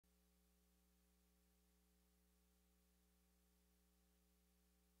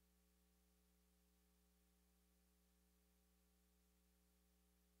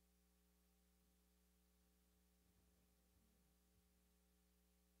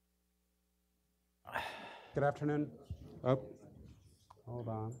Good afternoon. Oh, hold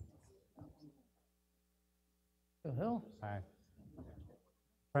on. Hill? Hi.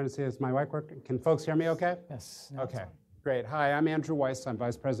 Trying to see, is my mic working? Can folks hear me okay? Yes. Okay, great. Hi, I'm Andrew Weiss. I'm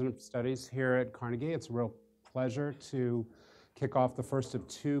Vice President of Studies here at Carnegie. It's a real pleasure to kick off the first of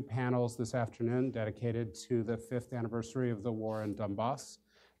two panels this afternoon dedicated to the 5th anniversary of the war in Donbass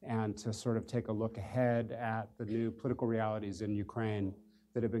and to sort of take a look ahead at the new political realities in Ukraine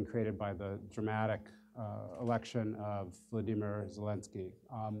that have been created by the dramatic election of Volodymyr Zelenskiy.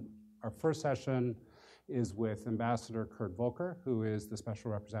 Our first session is with Ambassador Kurt Volker, who is the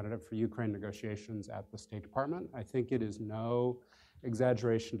Special Representative for Ukraine negotiations at the State Department. I think it is no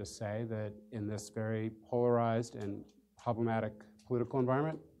exaggeration to say that in this very polarized and problematic political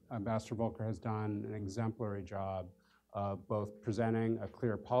environment, Ambassador Volker has done an exemplary job of both presenting a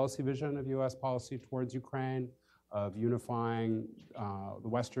clear policy vision of U.S. policy towards Ukraine, of unifying the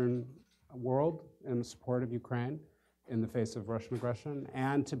Western world in support of Ukraine in the face of Russian aggression,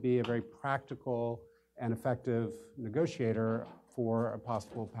 and to be a very practical and effective negotiator for a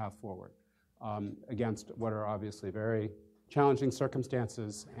possible path forward against what are obviously very challenging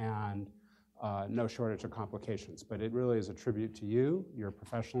circumstances and no shortage of complications. But it really is a tribute to you, your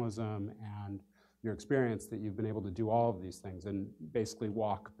professionalism, and your experience that you've been able to do all of these things and basically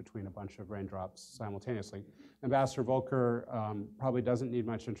walk between a bunch of raindrops simultaneously. Ambassador Volker probably doesn't need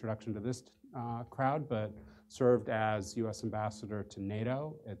much introduction to this crowd, but served as U.S. Ambassador to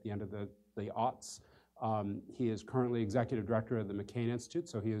NATO at the end of the aughts. He is currently Executive Director of the McCain Institute,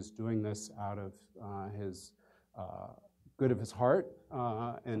 so he is doing this out of his good of his heart,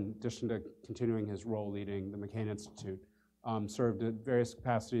 in addition to continuing his role leading the McCain Institute. Served at various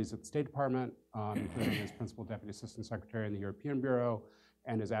capacities at the State Department, including as Principal Deputy Assistant Secretary in the European Bureau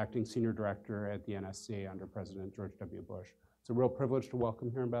and as Acting Senior Director at the NSC under President George W. Bush. It's a real privilege to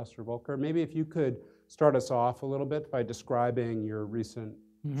welcome here Ambassador Volker. Maybe if you could start us off a little bit by describing your recent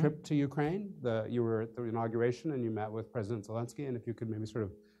trip to Ukraine. You were at the inauguration and you met with President Zelensky, and if you could maybe sort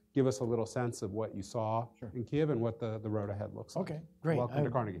of give us a little sense of what you saw in Kiev and what the road ahead looks like. Okay, great. Welcome to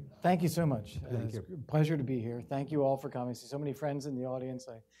Carnegie. Thank you so much. Thank you. It's a pleasure to be here. Thank you all for coming. I see so many friends in the audience.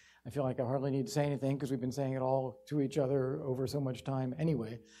 I feel like I hardly need to say anything because we've been saying it all to each other over so much time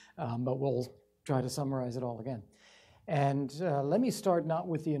anyway, but we'll try to summarize it all again. And let me start not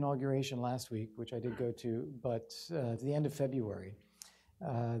with the inauguration last week, which I did go to, but the end of February.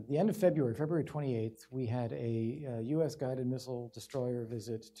 The end of February, February 28th, we had a U.S. guided missile destroyer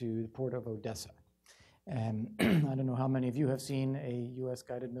visit to the port of Odessa. And I don't know how many of you have seen a U.S.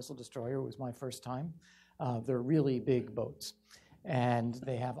 guided missile destroyer. It was my first time. They're really big boats, and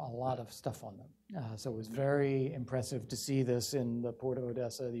they have a lot of stuff on them. So it was very impressive to see this in the port of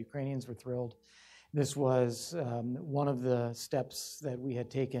Odessa. The Ukrainians were thrilled. This was one of the steps that we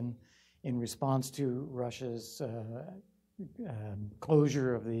had taken in response to Russia's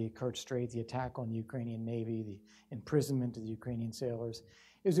closure of the Kerch Strait, the attack on the Ukrainian Navy, the imprisonment of the Ukrainian sailors,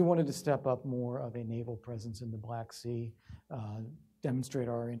 is we wanted to step up more of a naval presence in the Black Sea, demonstrate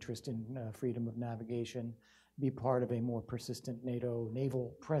our interest in freedom of navigation, be part of a more persistent NATO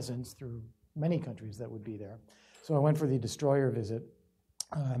naval presence through many countries that would be there. So I went for the destroyer visit,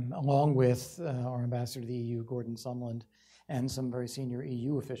 along with our ambassador to the EU, Gordon Sondland, and some very senior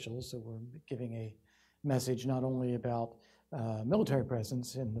EU officials. So we're giving a message not only about military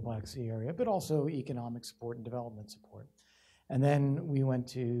presence in the Black Sea area, but also economic support and development support. And then we went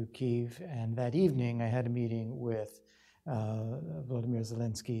to Kyiv, and that evening I had a meeting with Volodymyr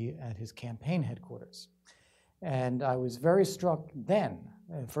Zelenskiy at his campaign headquarters. And I was very struck then,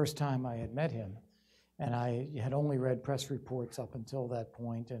 the first time I had met him, and I had only read press reports up until that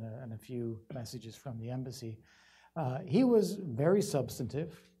point and a few messages from the embassy. He was very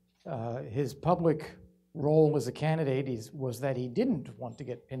substantive. His public role as a candidate was that he didn't want to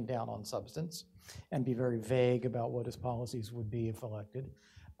get pinned down on substance and be very vague about what his policies would be if elected.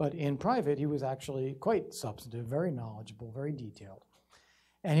 But in private, he was actually quite substantive, very knowledgeable, very detailed.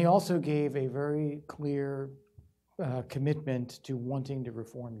 And he also gave a very clear commitment to wanting to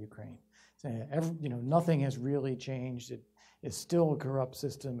reform Ukraine. So, nothing has really changed. It is still a corrupt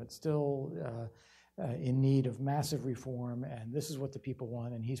system. It's still in need of massive reform, and this is what the people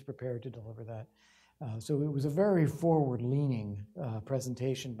want, and he's prepared to deliver that. So it was a very forward-leaning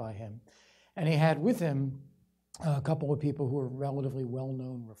presentation by him. And he had with him a couple of people who are relatively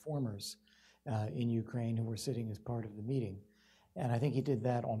well-known reformers in Ukraine who were sitting as part of the meeting. And I think he did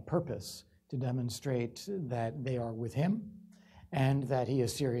that on purpose to demonstrate that they are with him and that he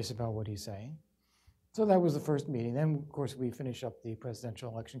is serious about what he's saying. So that was the first meeting. Then, of course, we finish up the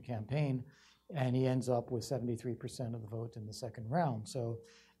presidential election campaign, and he ends up with 73% of the vote in the second round. So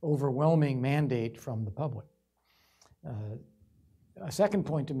overwhelming mandate from the public. A second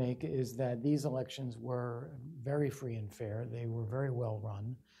point to make is that these elections were very free and fair. They were very well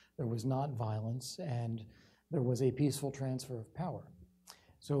run. There was not violence, and there was a peaceful transfer of power.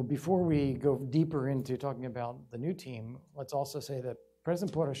 So before we go deeper into talking about the new team, let's also say that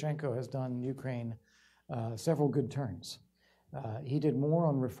President Poroshenko has done Ukraine several good turns. He did more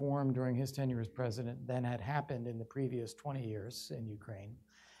on reform during his tenure as president than had happened in the previous 20 years in Ukraine.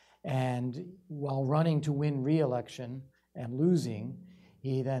 And while running to win re-election and losing,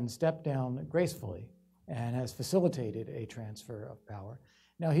 he then stepped down gracefully and has facilitated a transfer of power.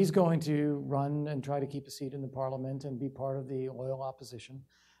 Now he's going to run and try to keep a seat in the parliament and be part of the loyal opposition.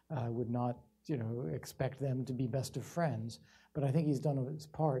 I would not, expect them to be best of friends, but I think he's done his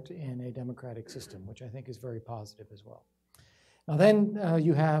part in a democratic system, which I think is very positive as well. Now then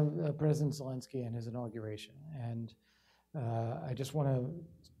you have President Zelensky and his inauguration, and I just want to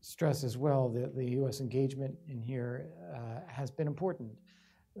stress as well that the U.S. engagement in here has been important.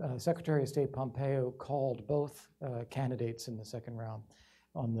 Secretary of State Pompeo called both candidates in the second round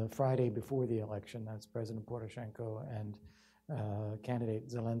on the Friday before the election. That's President Poroshenko and candidate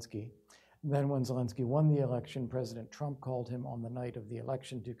Zelensky. Then when Zelensky won the election, President Trump called him on the night of the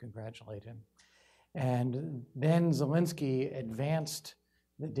election to congratulate him. And then Zelensky advanced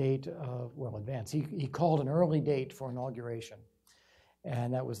the date of, he called an early date for inauguration,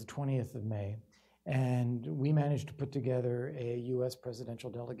 and that was the 20th of May. And we managed to put together a U.S. presidential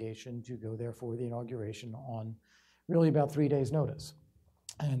delegation to go there for the inauguration on really about 3 days' notice.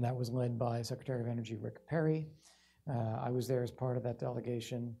 And that was led by Secretary of Energy Rick Perry. I was there as part of that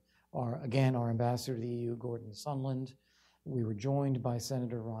delegation. Our ambassador to the EU, Gordon Sondland. We were joined by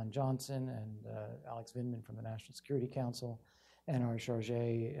Senator Ron Johnson and Alex Vindman from the National Security Council, and our charge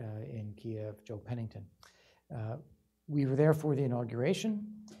in Kiev, Joe Pennington. We were there for the inauguration.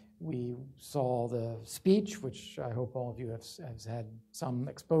 We saw the speech, which I hope all of you have had some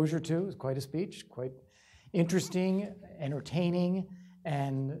exposure to. It was quite a speech, quite interesting, entertaining,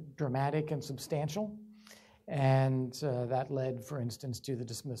 and dramatic and substantial. And that led, for instance, to the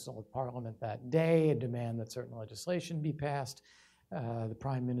dismissal of Parliament that day, a demand that certain legislation be passed, the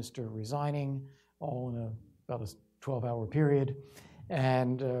Prime Minister resigning, all in about a 12-hour period.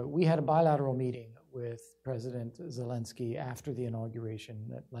 And we had a bilateral meeting with President Zelensky after the inauguration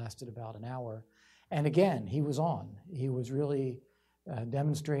that lasted about an hour. And again, he was on. He was really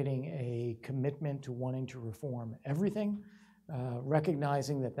demonstrating a commitment to wanting to reform everything,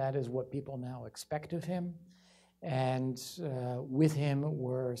 recognizing that that is what people now expect of him. And with him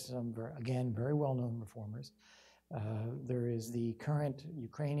were some, again, very well-known reformers. There is the current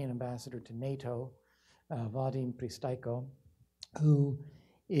Ukrainian ambassador to NATO, Volodymyr Zelenskiy, who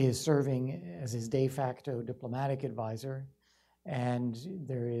is serving as his de facto diplomatic advisor. And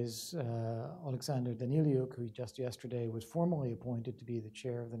there is Alexander Danylyuk, who just yesterday was formally appointed to be the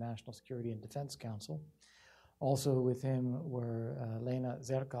chair of the National Security and Defense Council. Also with him were Lena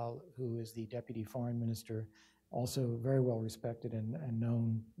Zerkal, who is the deputy foreign minister, also very well respected and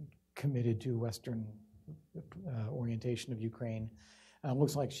known, committed to Western orientation of Ukraine.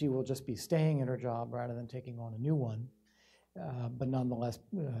 Looks like she will just be staying in her job rather than taking on a new one, but nonetheless,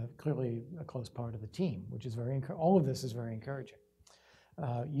 clearly a close part of the team, which is all of this is very encouraging.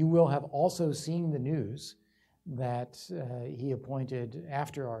 You will have also seen the news that he appointed,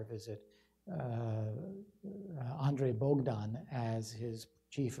 after our visit, Andrei Bogdan as his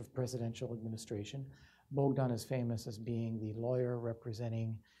chief of presidential administration. Bogdan is famous as being the lawyer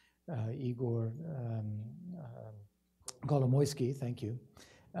representing Igor Kolomoisky, thank you,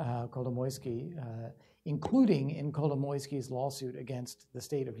 Kolomoisky, including in Kolomoisky's lawsuit against the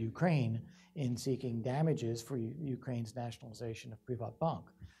state of Ukraine in seeking damages for Ukraine's nationalization of Privatbank.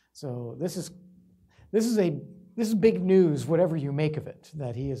 So this is big news, whatever you make of it,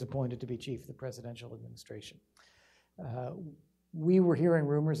 that he is appointed to be chief of the presidential administration. We were hearing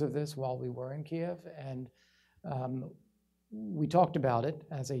rumors of this while we were in Kiev, and we talked about it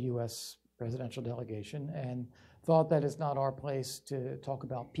as a U.S. presidential delegation and thought that it's not our place to talk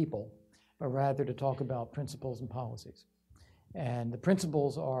about people, but rather to talk about principles and policies. And the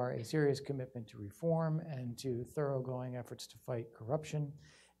principles are a serious commitment to reform and to thoroughgoing efforts to fight corruption,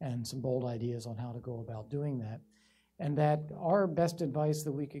 and some bold ideas on how to go about doing that. And that our best advice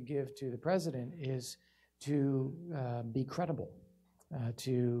that we could give to the president is to be credible,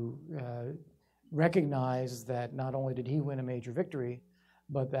 to recognize that not only did he win a major victory,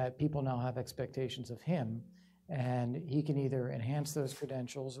 but that people now have expectations of him, and he can either enhance those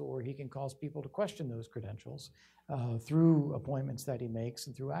credentials or he can cause people to question those credentials through appointments that he makes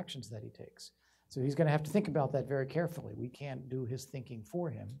and through actions that he takes. So he's going to have to think about that very carefully. We can't do his thinking for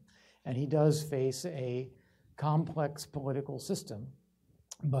him. And he does face a complex political system,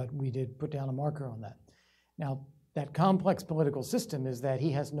 but we did put down a marker on that. Now, that complex political system is that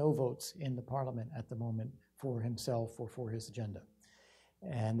he has no votes in the parliament at the moment for himself or for his agenda.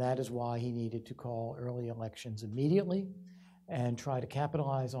 And that is why he needed to call early elections immediately and try to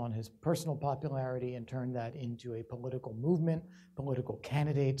capitalize on his personal popularity and turn that into a political movement, political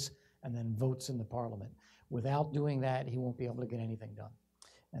candidates, and then votes in the parliament. Without doing that, he won't be able to get anything done.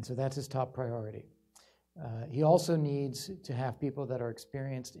 And so that's his top priority. He also needs to have people that are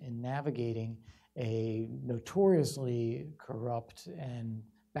experienced in navigating a notoriously corrupt and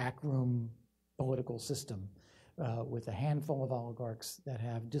backroom political system with a handful of oligarchs that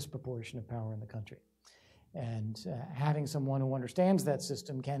have disproportionate power in the country. And having someone who understands that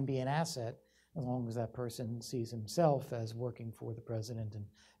system can be an asset as long as that person sees himself as working for the president and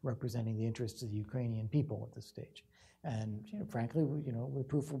representing the interests of the Ukrainian people at this stage. And frankly, the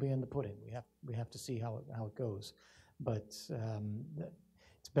proof will be in the pudding. We have to see how it goes. But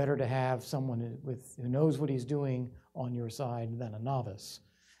it's better to have someone who knows what he's doing on your side than a novice.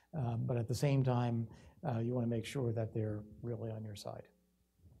 But at the same time, you want to make sure that they're really on your side.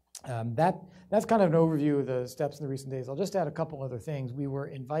 That's kind of an overview of the steps in the recent days. I'll just add a couple other things. We were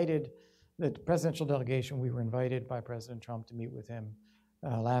invited, the presidential delegation, we were invited by President Trump to meet with him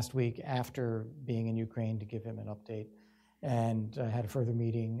last week after being in Ukraine to give him an update, and had a further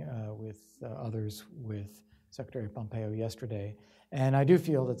meeting with others with Secretary Pompeo yesterday. And I do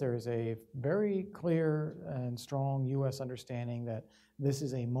feel that there is a very clear and strong U.S. understanding that this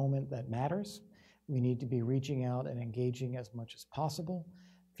is a moment that matters. We need to be reaching out and engaging as much as possible.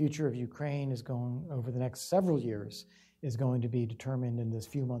 Future of Ukraine is going, over the next several years, is going to be determined in this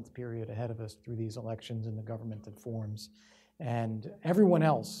few-month period ahead of us through these elections and the government that forms. And everyone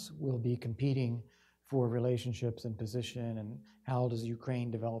else will be competing for relationships and position, and how does Ukraine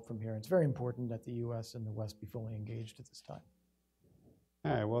develop from here. It's very important that the U.S. and the West be fully engaged at this time.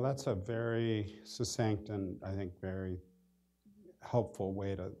 All right, well, that's a very succinct and I think very helpful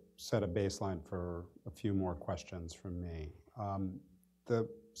way to set a baseline for a few more questions from me. The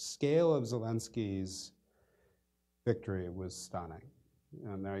scale of Zelenskyy's victory was stunning.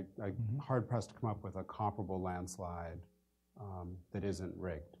 And I'm hard-pressed to come up with a comparable landslide that isn't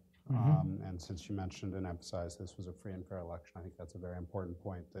rigged. And since you mentioned and emphasized this was a free and fair election, I think that's a very important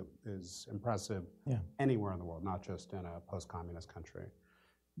point that is impressive anywhere in the world, not just in a post-communist country.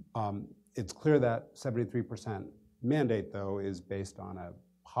 It's clear that 73% mandate, though, is based on a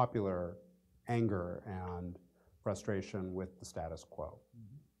popular anger and frustration with the status quo.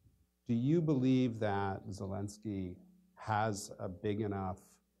 Do you believe that Zelensky has a big enough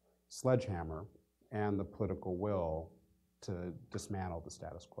sledgehammer and the political will to dismantle the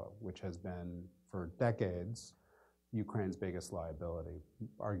status quo, which has been, for decades, Ukraine's biggest liability,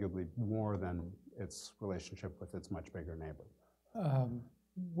 arguably more than its relationship with its much bigger neighbor?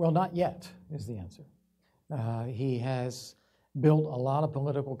 Well, not yet, is the answer. He has built a lot of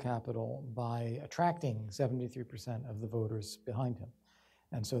political capital by attracting 73% of the voters behind him.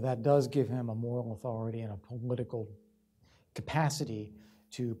 And so that does give him a moral authority and a political capacity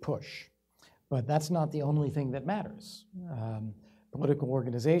to push. But that's not the only thing that matters. Political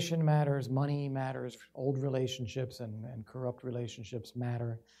organization matters, money matters, old relationships and corrupt relationships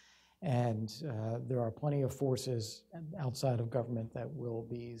matter. And there are plenty of forces outside of government that will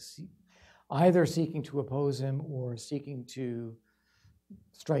be either seeking to oppose him or seeking to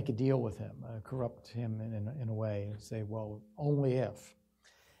strike a deal with him, corrupt him in a way, and say, well, only if.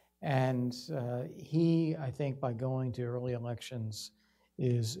 And he, I think, by going to early elections,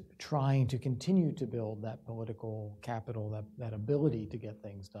 is trying to continue to build that political capital, that ability to get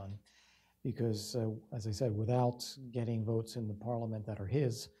things done. Because, as I said, without getting votes in the parliament that are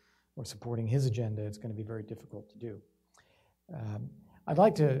his or supporting his agenda, it's going to be very difficult to do. I'd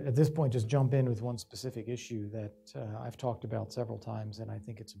like to, at this point, just jump in with one specific issue that I've talked about several times, and I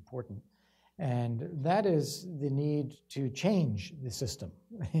think it's important. And that is the need to change the system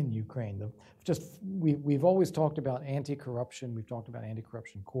in Ukraine. We've always talked about anti-corruption. We've talked about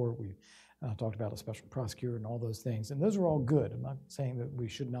anti-corruption court. We've talked about a special prosecutor and all those things. And those are all good. I'm not saying that we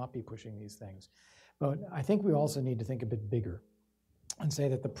should not be pushing these things. But I think we also need to think a bit bigger and say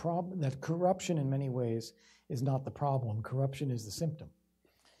that that corruption in many ways is not the problem. Corruption is the symptom.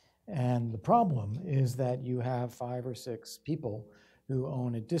 And the problem is that you have 5 or 6 people who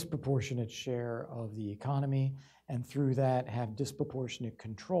own a disproportionate share of the economy, and through that have disproportionate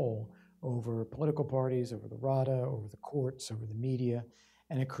control over political parties, over the Rada, over the courts, over the media,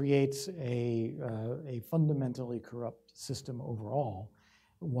 and it creates a fundamentally corrupt system overall.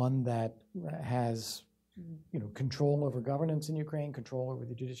 one that has control over governance in Ukraine, control over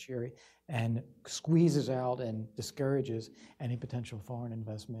the judiciary, and squeezes out and discourages any potential foreign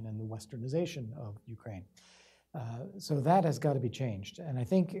investment in the westernization of Ukraine. So that has got to be changed. And I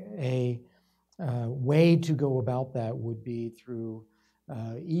think a way to go about that would be through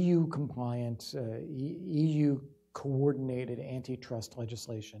EU-compliant, EU-coordinated antitrust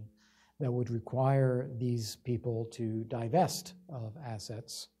legislation that would require these people to divest of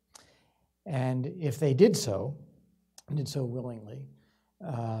assets. And if they did so willingly,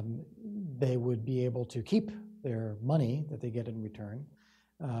 they would be able to keep their money that they get in return,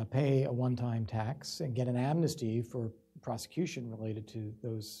 pay a one-time tax, and get an amnesty for prosecution related to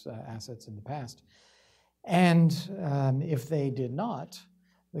those assets in the past. And if they did not,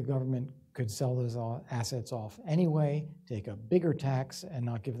 the government could sell those assets off anyway, take a bigger tax, and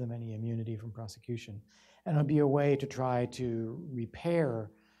not give them any immunity from prosecution. And it would be a way to try to repair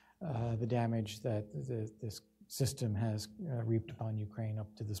the damage that this system has reaped upon Ukraine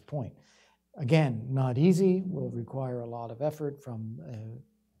up to this point. Again, not easy, will require a lot of effort from the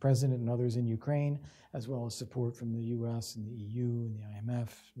President and others in Ukraine, as well as support from the US and the EU and the IMF,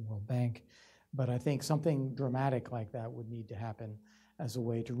 the World Bank. But I think something dramatic like that would need to happen as a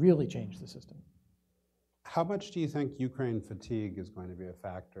way to really change the system. How much do you think Ukraine fatigue is going to be a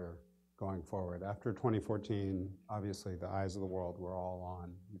factor going forward? After 2014, obviously the eyes of the world were all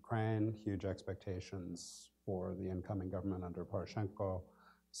on Ukraine, huge expectations for the incoming government under Poroshenko,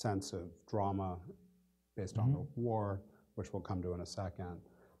 sense of drama based on the war, which we'll come to in a second,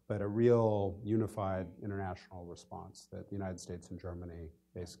 but a real unified international response that the United States and Germany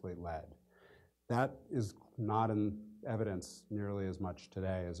basically led. That is not in evidence nearly as much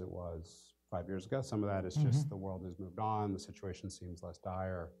today as it was 5 years ago. Some of that is just the world has moved on, the situation seems less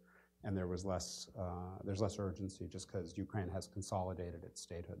dire, and there's less urgency just because Ukraine has consolidated its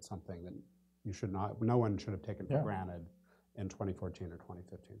statehood, something that no one should have taken for granted in 2014 or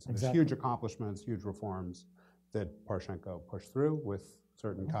 2015. So there's huge accomplishments, huge reforms that Poroshenko pushed through with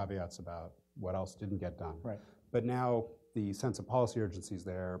certain caveats about what else didn't get done. Right. But now the sense of policy urgency is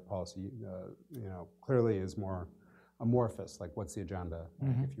there. Policy, clearly is more amorphous. Like, what's the agenda?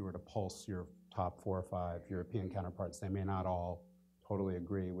 Like, if you were to pulse your top 4 or 5 European counterparts, they may not all totally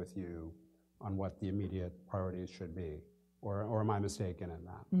agree with you on what the immediate priorities should be. Or am I mistaken in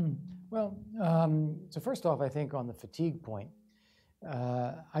that? Well, so first off, I think on the fatigue point,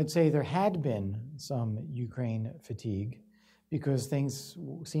 I'd say there had been some Ukraine fatigue because things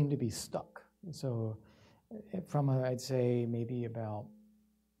seem to be stuck. So from, I'd say, maybe about,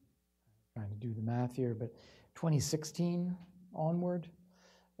 trying to do the math here, but 2016 onward,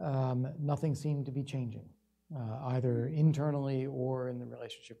 nothing seemed to be changing, either internally or in the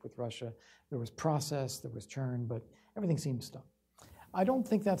relationship with Russia. There was process, there was churn, but everything seemed stuck. I don't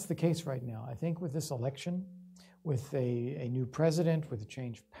think that's the case right now. I think with this election, with a new president, with a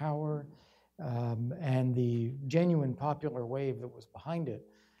change of power, and the genuine popular wave that was behind it,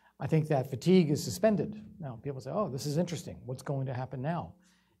 I think that fatigue is suspended. Now, people say, oh, this is interesting. What's going to happen now?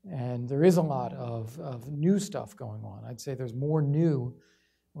 And there is a lot of new stuff going on. I'd say there's more new.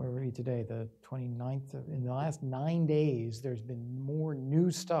 Where are we today? The 29th. In the last 9 days, there's been more new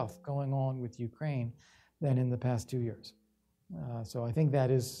stuff going on with Ukraine than in the past 2 years. So I think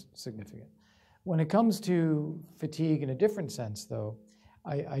that is significant. When it comes to fatigue in a different sense, though,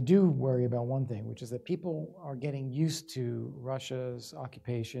 I do worry about one thing, which is that people are getting used to Russia's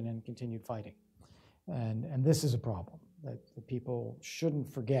occupation and continued fighting. And this is a problem, that the people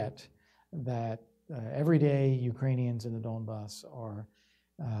shouldn't forget that every day Ukrainians in the Donbass are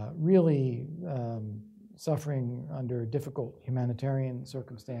really suffering under difficult humanitarian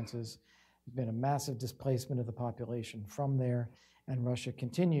circumstances. There's been a massive displacement of the population from there, and Russia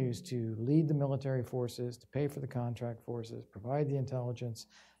continues to lead the military forces, to pay for the contract forces, provide the intelligence,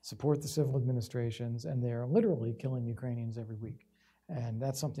 support the civil administrations, and they are literally killing Ukrainians every week. And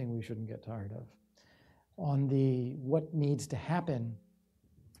that's something we shouldn't get tired of. On the what needs to happen,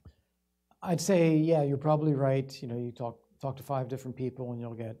 I'd say, yeah, you're probably right. You talk to 5 different people and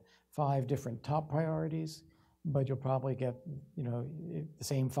you'll get 5 different top priorities, but you'll probably get the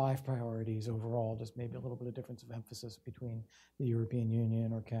same 5 priorities overall, just maybe a little bit of difference of emphasis between the European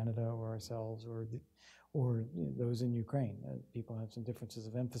Union or Canada or ourselves or those in Ukraine. People have some differences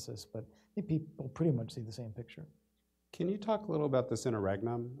of emphasis, but I think people pretty much see the same picture. Can you talk a little about this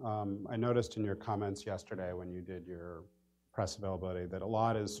interregnum? I noticed in your comments yesterday when you did your press availability that a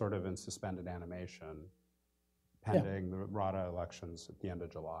lot is sort of in suspended animation pending the Rada elections at the end of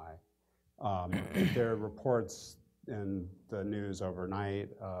July. There are reports in the news overnight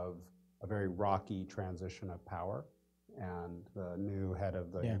of a very rocky transition of power and the new head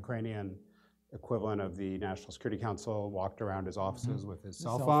of the Ukrainian equivalent of the National Security Council walked around his offices with his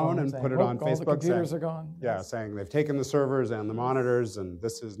cell phone and saying, put it on all Facebook. the computers saying, are gone. Yeah, Yes. saying they've taken the servers and the monitors, and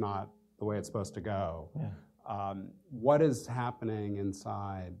this is not the way it's supposed to go. Yeah. What is happening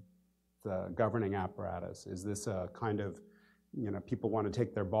inside the governing apparatus? Is this a kind of, people want to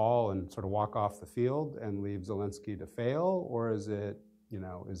take their ball and sort of walk off the field and leave Zelensky to fail, or is it,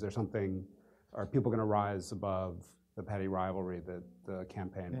 is there something? Are people going to rise above the petty rivalry that the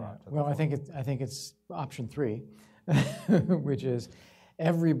campaign brought to the Well, fore? I think it's option 3, which is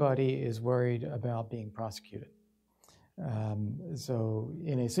everybody is worried about being prosecuted. So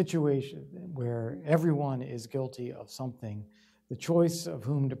in a situation where everyone is guilty of something, the choice of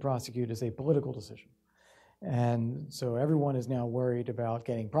whom to prosecute is a political decision. And so everyone is now worried about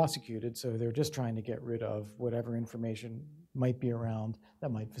getting prosecuted, so they're just trying to get rid of whatever information might be around that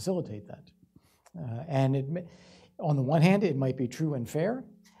might facilitate that. On the one hand, it might be true and fair,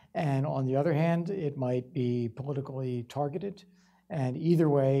 and on the other hand, it might be politically targeted, and either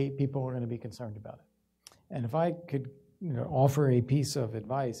way, people are going to be concerned about it. And if I could offer a piece of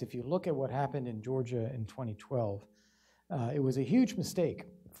advice, if you look at what happened in Georgia in 2012, it was a huge mistake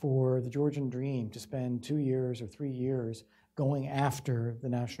for the Georgian Dream to spend 2 years or 3 years going after the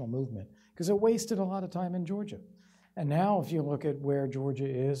national movement, because it wasted a lot of time in Georgia. And now if you look at where Georgia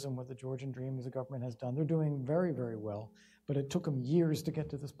is and what the Georgian Dream as a government has done, they're doing very, very well. But it took them years to get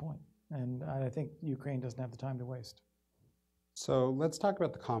to this point. And I think Ukraine doesn't have the time to waste. So let's talk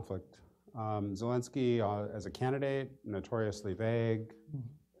about the conflict. Zelensky, as a candidate, notoriously vague,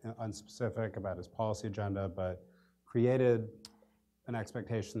 unspecific about his policy agenda, but created an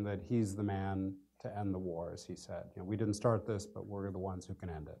expectation that he's the man to end the war, as he said. We didn't start this, but we're the ones who can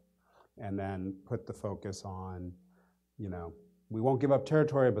end it. And then put the focus on, we won't give up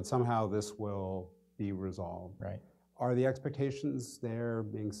territory, but somehow this will be resolved. Right. Are the expectations there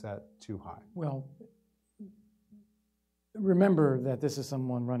being set too high? Well, remember that this is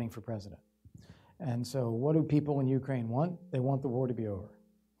someone running for president. And so what do people in Ukraine want? They want the war to be over.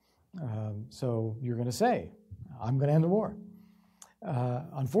 So you're going to say, I'm going to end the war.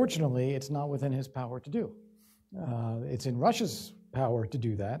 Unfortunately, it's not within his power to do. It's in Russia's power to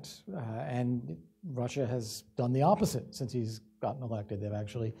do that, and Russia has done the opposite since he's gotten elected. They've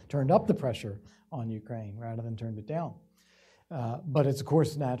actually turned up the pressure on Ukraine rather than turned it down. But it's, of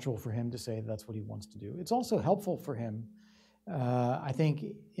course, natural for him to say that's what he wants to do. It's also helpful for him, I think,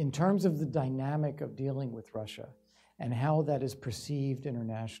 in terms of the dynamic of dealing with Russia and how that is perceived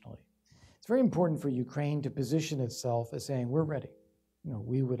internationally. It's very important for Ukraine to position itself as saying, we're ready.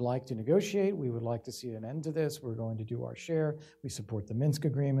 We would like to negotiate. We would like to see an end to this. We're going to do our share. We support the Minsk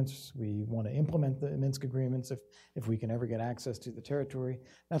agreements. We want to implement the Minsk agreements if we can ever get access to the territory.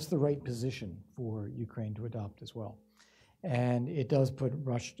 That's the right position for Ukraine to adopt as well. And it does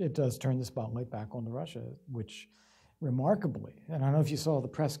turn the spotlight back onto Russia, which remarkably, and I don't know if you saw the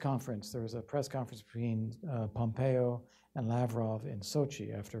press conference, there was a press conference between Pompeo and Lavrov in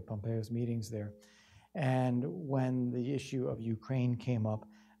Sochi after Pompeo's meetings there. And when the issue of Ukraine came up,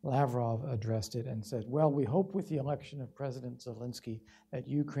 Lavrov addressed it and said, well, we hope with the election of President Zelensky that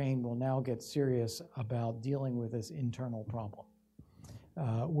Ukraine will now get serious about dealing with this internal problem,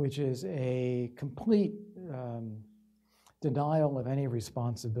 which is a complete denial of any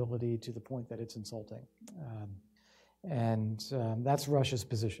responsibility to the point that it's insulting. That's Russia's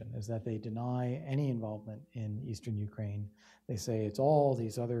position, is that they deny any involvement in eastern Ukraine. They say it's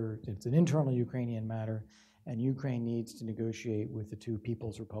an internal Ukrainian matter, and Ukraine needs to negotiate with the two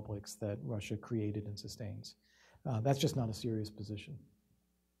people's republics that Russia created and sustains. That's just not a serious position.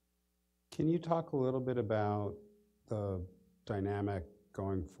 Can you talk a little bit about the dynamic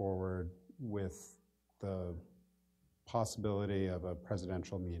going forward with the possibility of a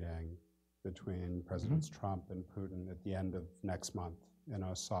presidential meeting between Presidents Trump and Putin at the end of next month in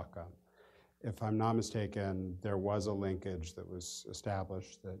Osaka? If I'm not mistaken, there was a linkage that was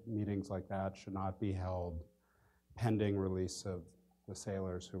established that meetings like that should not be held pending release of the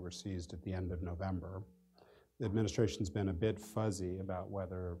sailors who were seized at the end of November. The administration's been a bit fuzzy about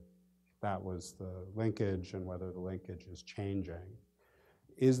whether that was the linkage and whether the linkage is changing.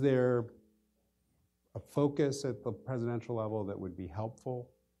 Is there a focus at the presidential level that would be helpful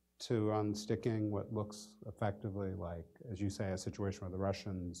to unsticking what looks effectively like, as you say, a situation where the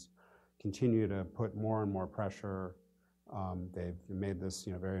Russians continue to put more and more pressure? They've made this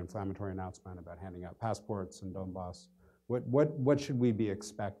very inflammatory announcement about handing out passports in Donbass. What should we be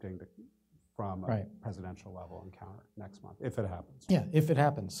expecting from a presidential level encounter next month, if it happens? Yeah, if it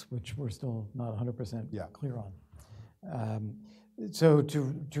happens, which we're still not 100% clear on. So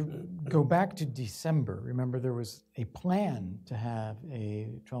to go back to December, remember there was a plan to have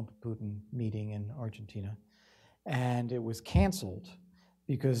a Trump-Putin meeting in Argentina, and it was canceled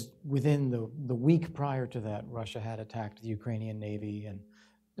because within the week prior to that, Russia had attacked the Ukrainian Navy and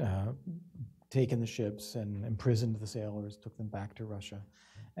taken the ships and imprisoned the sailors, took them back to Russia.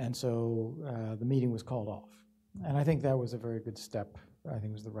 And so the meeting was called off. And I think that was a very good step. I think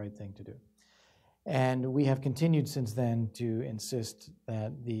it was the right thing to do. And we have continued since then to insist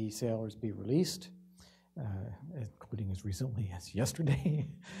that the sailors be released, including as recently as yesterday.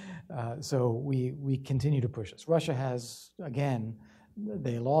 So we continue to push this. Russia has, again,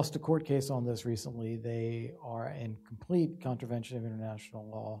 they lost a court case on this recently. They are in complete contravention of international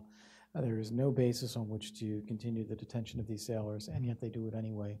law. There is no basis on which to continue the detention of these sailors, and yet they do it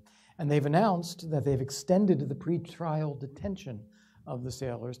anyway. And they've announced that they've extended the pretrial detention of the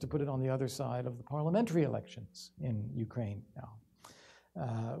sailors to put it on the other side of the parliamentary elections in Ukraine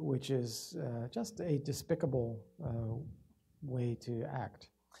now, which is just a despicable way to act.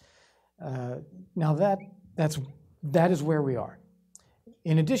 Now that is where we are.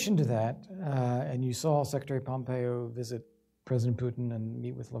 In addition to that, and you saw Secretary Pompeo visit President Putin and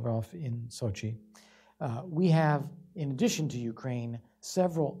meet with Lavrov in Sochi, we have, in addition to Ukraine,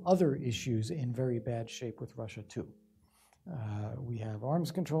 several other issues in very bad shape with Russia too. We have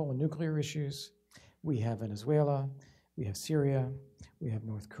arms control and nuclear issues. We have Venezuela. We have Syria. We have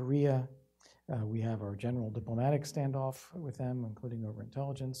North Korea. We have our general diplomatic standoff with them, including over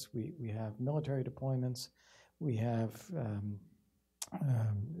intelligence. We have military deployments. We have,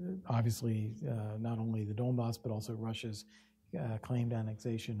 obviously, not only the Donbass, but also Russia's claimed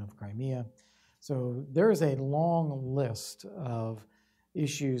annexation of Crimea. So there is a long list of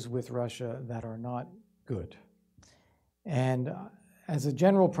issues with Russia that are not good. And as a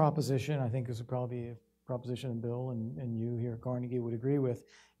general proposition, I think this would probably be a proposition Bill and you here at Carnegie would agree with,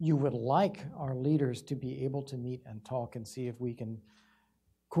 you would like our leaders to be able to meet and talk and see if we can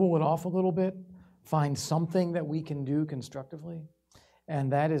cool it off a little bit, find something that we can do constructively.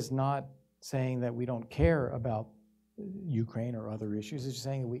 And that is not saying that we don't care about Ukraine or other issues. It's just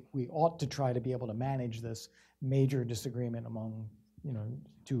saying that we ought to try to be able to manage this major disagreement among,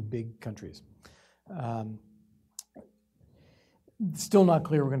 two big countries. Still not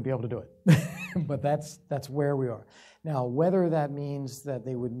clear we're going to be able to do it, but that's where we are. Now, whether that means that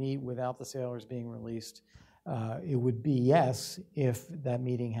they would meet without the sailors being released, it would be yes if that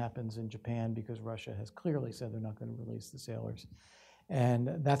meeting happens in Japan, because Russia has clearly said they're not going to release the sailors. And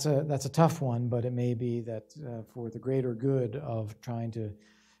that's a tough one, but it may be that for the greater good of trying to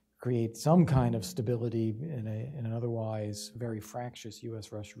create some kind of stability in an otherwise very fractious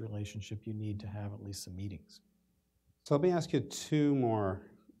U.S.-Russia relationship, you need to have at least some meetings. So let me ask you two more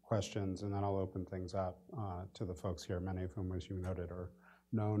questions, and then I'll open things up to the folks here, many of whom, as you noted, are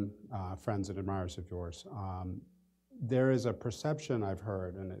known friends and admirers of yours. There is a perception I've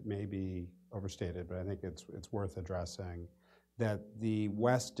heard, and it may be overstated, but I think it's worth addressing, that the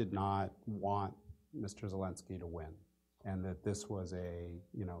West did not want Mr. Zelensky to win, and that this was a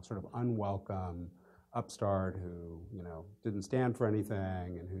sort of unwelcome upstart who didn't stand for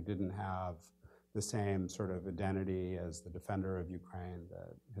anything and who didn't have the same sort of identity as the defender of Ukraine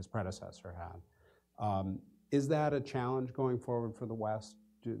that his predecessor had. Is that a challenge going forward for the West?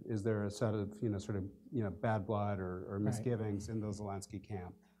 Is there a set of bad blood or misgivings in the Zelensky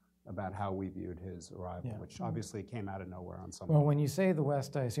camp about how we viewed his arrival, which obviously came out of nowhere on some level? Well, when you say the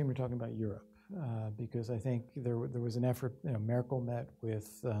West, I assume you're talking about Europe, because I think there was an effort. Merkel met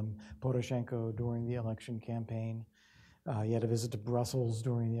with Poroshenko during the election campaign. He had a visit to Brussels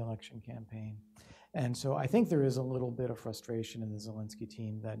during the election campaign. And so I think there is a little bit of frustration in the Zelensky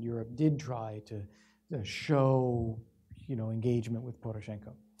team that Europe did try to show, engagement with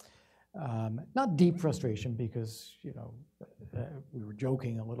Poroshenko. Not deep frustration because, we were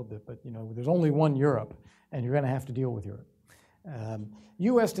joking a little bit, but, there's only one Europe, and you're going to have to deal with Europe.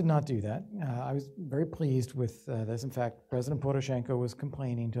 U.S. did not do that. I was very pleased with this. In fact, President Poroshenko was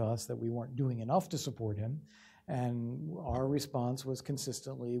complaining to us that we weren't doing enough to support him. And our response was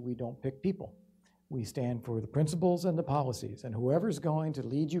consistently, we don't pick people. We stand for the principles and the policies. And whoever's going to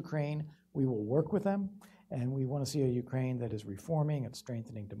lead Ukraine, we will work with them. And we want to see a Ukraine that is reforming and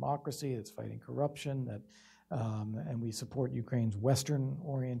strengthening democracy, that's fighting corruption, and we support Ukraine's Western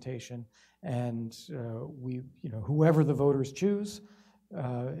orientation. And whoever the voters choose,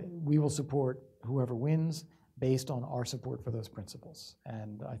 we will support whoever wins based on our support for those principles.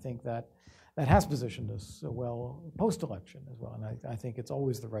 And I think that has positioned us well post-election as well. And I think it's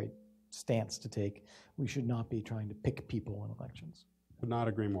always the right stance to take. We should not be trying to pick people in elections. Could not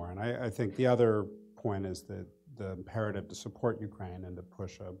agree more. And I think the other point is that the imperative to support Ukraine and to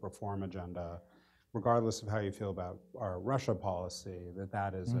push a reform agenda, regardless of how you feel about our Russia policy,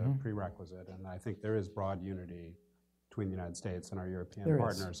 that is a prerequisite. And I think there is broad unity between the United States and our European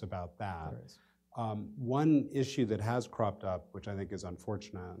partners about that. One issue that has cropped up, which I think is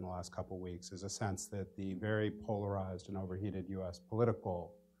unfortunate in the last couple of weeks, is a sense that the very polarized and overheated U.S. political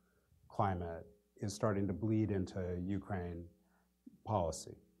climate is starting to bleed into Ukraine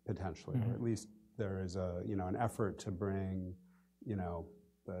policy, potentially, or at least there is an effort to bring,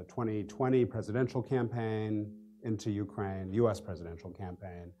 the 2020 presidential campaign into Ukraine, U.S. presidential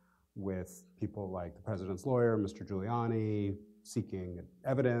campaign, with people like the president's lawyer, Mr. Giuliani, seeking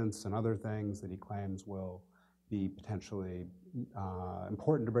evidence and other things that he claims will be potentially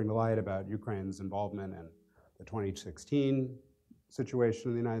important to bring to light about Ukraine's involvement in the 2016 situation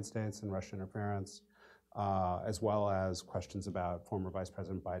in the United States and Russian interference, as well as questions about former Vice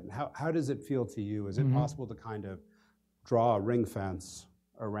President Biden. How does it feel to you? Is it possible to kind of draw a ring fence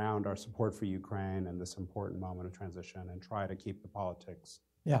around our support for Ukraine and this important moment of transition and try to keep the politics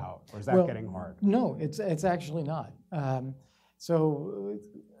out? Or is that getting hard? No, it's actually not. So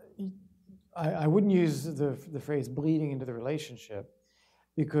I wouldn't use the phrase bleeding into the relationship,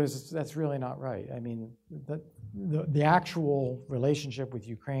 because that's really not right. I mean, the actual relationship with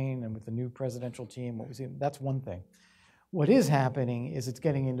Ukraine and with the new presidential team, what we see, that's one thing. What is happening is it's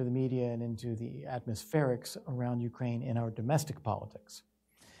getting into the media and into the atmospherics around Ukraine in our domestic politics.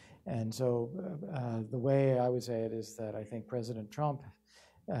 And so the way I would say it is that I think President Trump,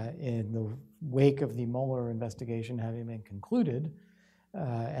 in the wake of the Mueller investigation having been concluded,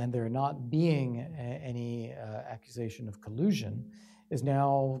 and there not being any accusation of collusion, is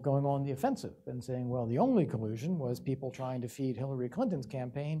now going on the offensive and saying, well, the only collusion was people trying to feed Hillary Clinton's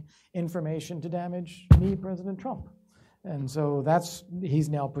campaign information to damage me, President Trump. And so he's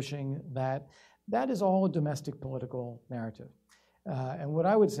now pushing that. That is all a domestic political narrative. And what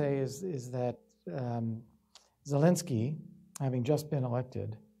I would say is that Zelensky, having just been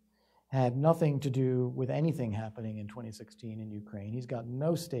elected, had nothing to do with anything happening in 2016 in Ukraine. He's got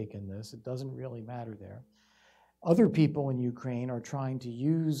no stake in this. It doesn't really matter there. Other people in Ukraine are trying to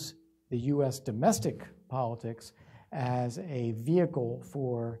use the U.S. domestic politics as a vehicle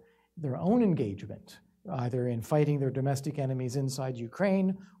for their own engagement, either in fighting their domestic enemies inside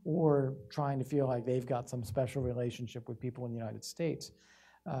Ukraine or trying to feel like they've got some special relationship with people in the United States.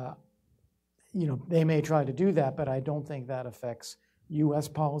 They may try to do that, but I don't think that affects U.S.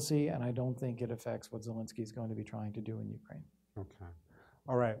 policy, and I don't think it affects what Zelensky is going to be trying to do in Ukraine. Okay.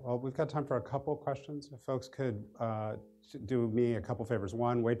 All right. Well, we've got time for a couple questions. If folks could do me a couple favors.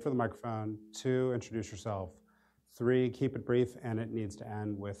 1, wait for the microphone. 2, introduce yourself. 3, keep it brief, and it needs to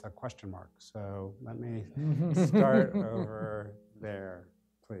end with a question mark. So let me start over there,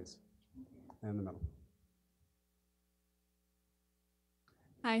 please, in the middle.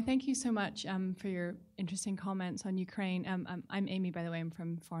 Hi, thank you so much for your interesting comments on Ukraine. I'm Amy, by the way. I'm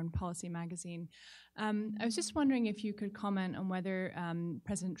from Foreign Policy Magazine. I was just wondering if you could comment on whether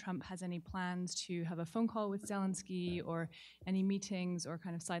President Trump has any plans to have a phone call with Zelensky or any meetings or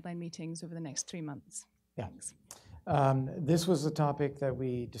kind of sideline meetings over the next 3 months. Yeah. Thanks. This was a topic that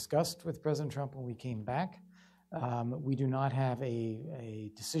we discussed with President Trump when we came back. We do not have a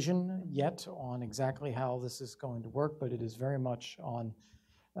decision yet on exactly how this is going to work, but it is very much on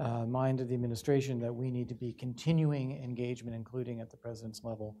mind of the administration that we need to be continuing engagement, including at the president's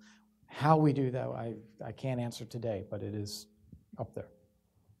level. How we do that, I can't answer today, but it is up there.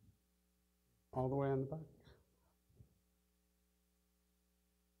 All the way on the back.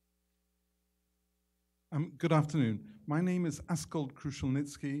 Good afternoon. My name is Askold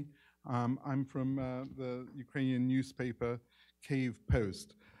Krushelnitsky. I'm from the Ukrainian newspaper Kyiv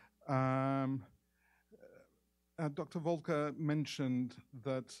Post. Dr. Volker mentioned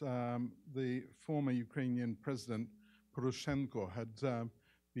that the former Ukrainian president Poroshenko had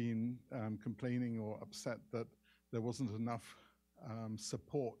been complaining or upset that there wasn't enough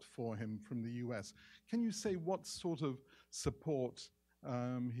support for him from the US. Can you say what sort of support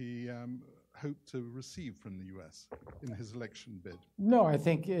he hoped to receive from the US in his election bid? No, I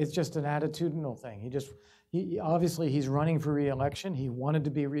think it's just an attitudinal thing. Obviously he's running for re-election. He wanted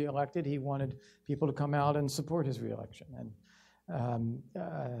to be re-elected. He wanted people to come out and support his re-election. And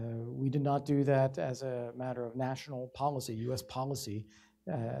we did not do that as a matter of national policy, US policy.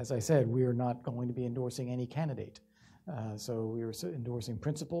 As I said, we are not going to be endorsing any candidate. So we were endorsing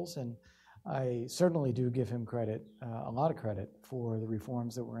principles, and I certainly do give him credit, a lot of credit, for the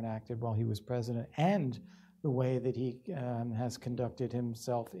reforms that were enacted while he was president and the way that he has conducted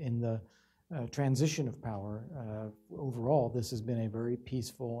himself in the transition of power. Overall, this has been a very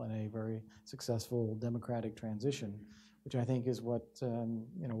peaceful and a very successful democratic transition, which I think is what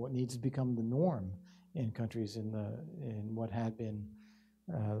what needs to become the norm in countries in what had been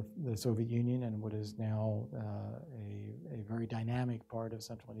the Soviet Union and what is now a very dynamic part of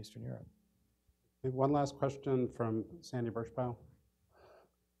Central and Eastern Europe. One last question from Sandy Birchbow.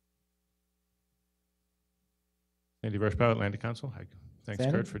 Sandy Birchbow, Atlantic Council. Hi. Thanks,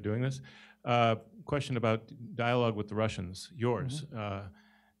 Sandy? Kurt, for doing this. Question about dialogue with the Russians, yours.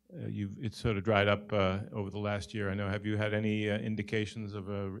 It's sort of dried up over the last year. I know. Have you had any indications of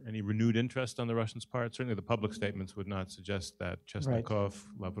any renewed interest on the Russians' part? Certainly the public statements would not suggest that. Chesnokov,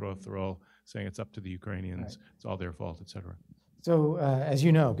 Lavrov, they're all saying it's up to the Ukrainians, it's all their fault, et cetera. So as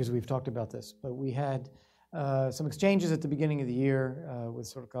you know, because we've talked about this, but we had some exchanges at the beginning of the year with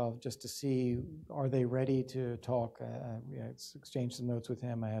Surkov just to see, are they ready to talk? We exchanged some notes with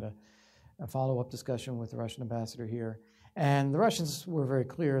him. I had a follow-up discussion with the Russian ambassador here. And the Russians were very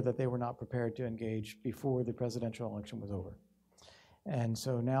clear that they were not prepared to engage before the presidential election was over. And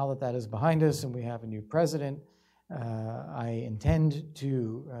so now that that is behind us and we have a new president, I intend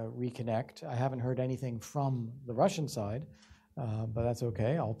to reconnect. I haven't heard anything from the Russian side, but that's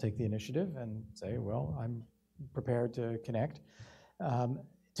okay. I'll take the initiative and say, well, I'm prepared to connect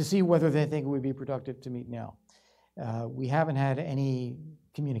to see whether they think it would be productive to meet now. We haven't had any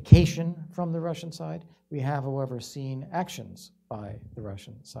communication from the Russian side. We have, however, seen actions by the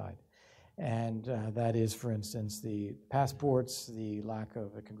Russian side. And that is, for instance, the passports, the lack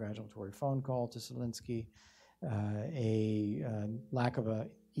of a congratulatory phone call to Zelensky, a lack of a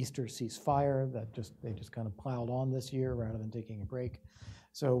Easter ceasefire that they just kind of plowed on this year rather than taking a break.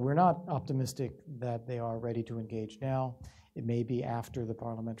 So we're not optimistic that they are ready to engage now. It may be after the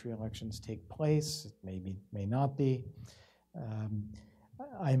parliamentary elections take place. It may not be.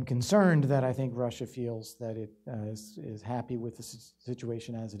 I'm concerned that I think Russia feels that it is happy with the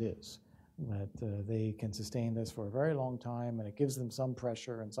situation as it is, that they can sustain this for a very long time, and it gives them some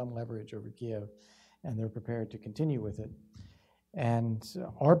pressure and some leverage over Kiev, and they're prepared to continue with it. And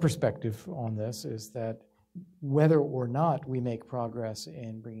our perspective on this is that whether or not we make progress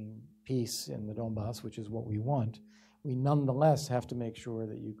in bringing peace in the Donbass, which is what we want, we nonetheless have to make sure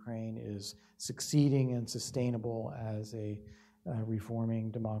that Ukraine is succeeding and sustainable as a reforming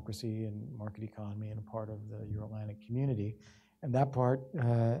democracy and market economy and a part of the Euro-Atlantic community. And that part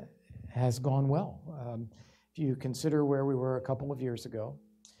has gone well. If you consider where we were a couple of years ago,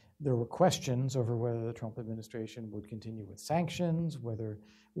 there were questions over whether the Trump administration would continue with sanctions, whether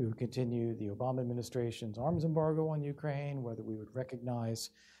we would continue the Obama administration's arms embargo on Ukraine, whether we would recognize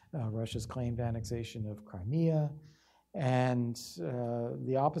Russia's claimed annexation of Crimea. And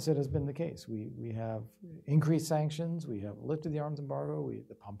the opposite has been the case. We have increased sanctions. We have lifted the arms embargo.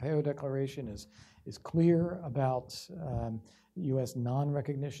 The Pompeo Declaration is clear about U.S.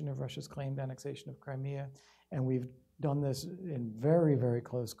 non-recognition of Russia's claimed annexation of Crimea. And we've done this in very, very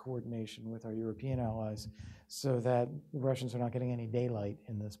close coordination with our European allies so that the Russians are not getting any daylight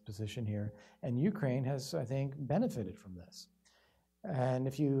in this position here. And Ukraine has, I think, benefited from this. And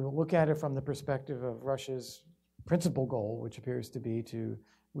if you look at it from the perspective of Russia's principal goal, which appears to be to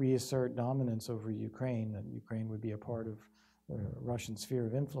reassert dominance over Ukraine, that Ukraine would be a part of the Russian sphere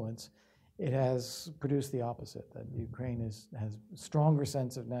of influence, it has produced the opposite, that Ukraine has a stronger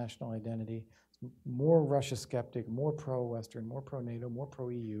sense of national identity, more Russia skeptic, more pro-Western, more pro-NATO, more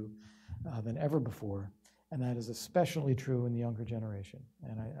pro-EU than ever before. And that is especially true in the younger generation.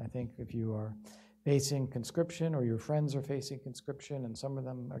 And I think if you are facing conscription or your friends are facing conscription and some of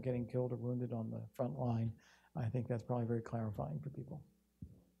them are getting killed or wounded on the front line, I think that's probably very clarifying for people.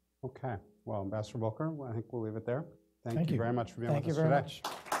 Okay. Well, Ambassador Volker, I think we'll leave it there. Thank you very much for being with us today. Thank you very much.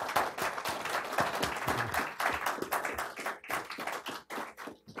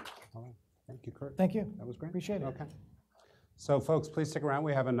 All right. Thank you, Kurt. Thank you. That was great. Appreciate it. Okay. So, folks, please stick around.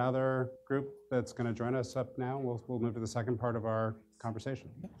 We have another group that's going to join us up now. We'll move to the second part of our conversation.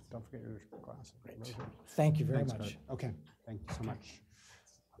 Don't forget your glasses. Great. Thank you very much. Kurt. Okay. Thank you so much.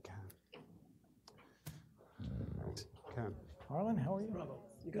 Okay. Okay. Harlan, how are you? Bravo.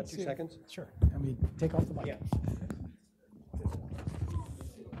 You got 2 seconds? Sure. Let me take off the mic. Yeah.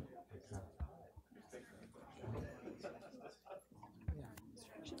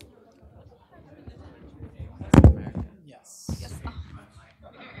 Yes.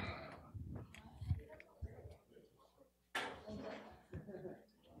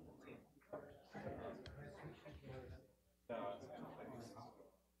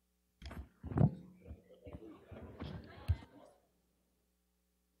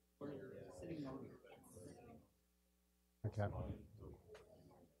 Okay.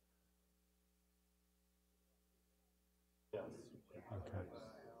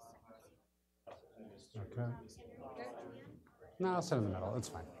 Okay. No, I'll sit in the middle. It's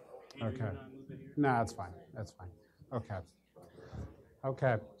fine. Okay. No, it's fine. That's fine. Okay.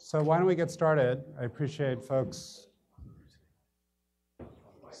 Okay. So why don't we get started? I appreciate folks.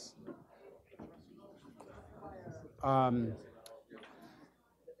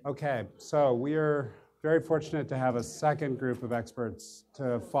 Okay. So we are very fortunate to have a second group of experts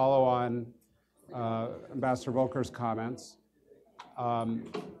to follow on Ambassador Volker's comments.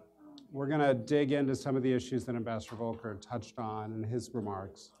 We're going to dig into some of the issues that Ambassador Volker touched on in his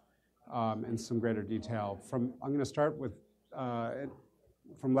remarks in some greater detail. I'm going to start with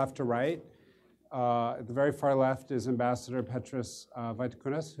from left to right. At the very far left is Ambassador Petras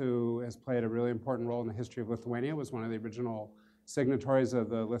Vaitiekūnas, who has played a really important role in the history of Lithuania, was one of the original signatories of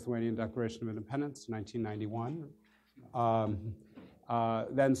the Lithuanian Declaration of Independence in 1991.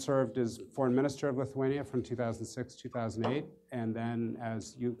 Then served as Foreign Minister of Lithuania from 2006 to 2008, and then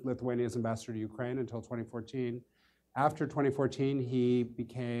as Lithuania's ambassador to Ukraine until 2014. After 2014, he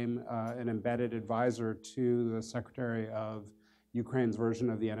became an embedded advisor to the Secretary of Ukraine's version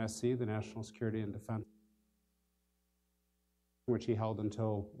of the NSC, the National Security and Defense, which he held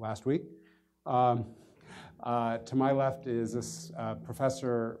until last week. To my left is this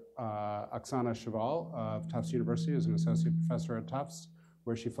Professor Oksana Cheval of Tufts University, who's an associate professor at Tufts,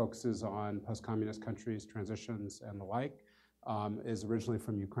 where she focuses on post-communist countries, transitions, and the like, is originally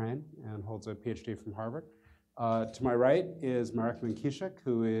from Ukraine and holds a PhD from Harvard. To my right is Marek Minkishek,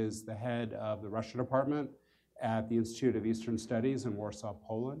 who is the head of the Russia department at the Institute of Eastern Studies in Warsaw,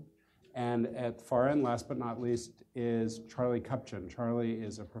 Poland. And at the far end, last but not least, is Charlie Kupchan. Charlie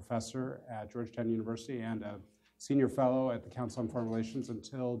is a professor at Georgetown University and a senior fellow at the Council on Foreign Relations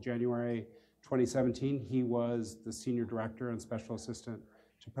until January 2017. He was the senior director and special assistant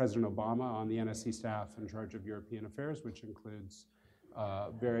to President Obama on the NSC staff in charge of European affairs, which includes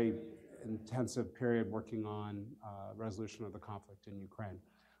a very intensive period working on resolution of the conflict in Ukraine.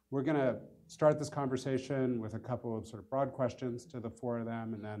 We're going to start this conversation with a couple of sort of broad questions to the four of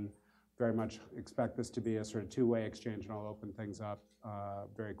them, and then very much expect this to be a sort of two-way exchange, and I'll open things up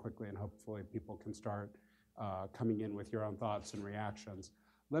very quickly, and hopefully people can start coming in with your own thoughts and reactions.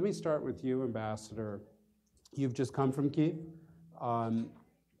 Let me start with you, Ambassador. You've just come from Kyiv.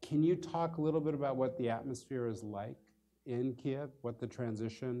 Can you talk a little bit about what the atmosphere is like in Kyiv, what the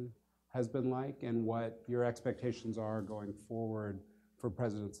transition has been like, and what your expectations are going forward for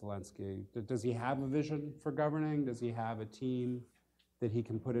President Zelensky? Does he have a vision for governing? Does he have a team that he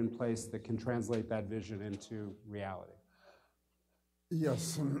can put in place that can translate that vision into reality?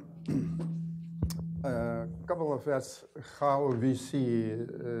 Yes. A couple of us, how we see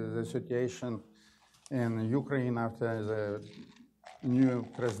the situation in Ukraine after the new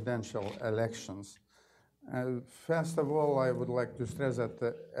presidential elections. First of all, I would like to stress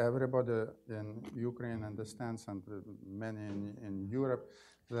that everybody in Ukraine understands, and many in Europe,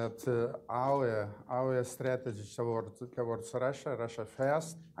 that our strategy towards Russia, Russia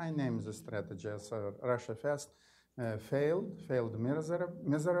First, I name the strategy as Russia First, failed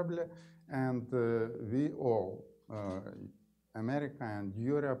miserably, and we all, America and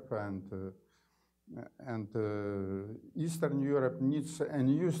Europe and Eastern Europe needs a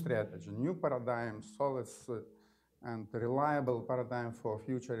new strategy, new paradigm, solid and reliable paradigm for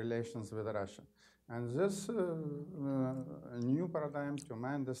future relations with Russia. And this new paradigm, to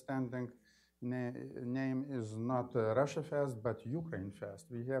my understanding, name is not Russia First, but Ukraine First.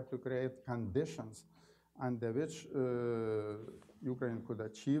 We have to create conditions under which Ukraine could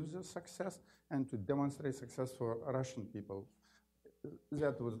achieve this success and to demonstrate success for Russian people.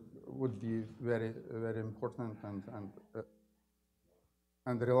 That would be very, very important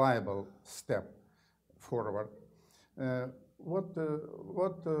and reliable step forward. What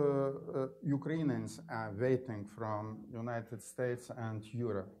Ukrainians are waiting from United States and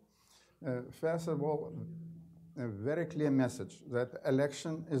Europe? First of all, a very clear message that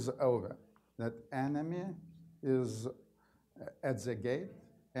election is over, that enemy is at the gate,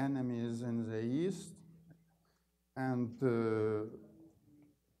 enemy is in the east, and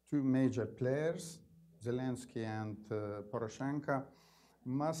two major players, Zelensky and Poroshenko,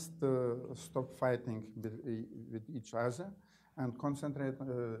 must stop fighting with each other and concentrate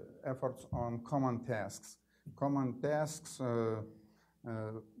efforts on common tasks. Common tasks,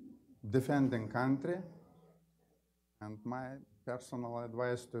 defending country, and my personal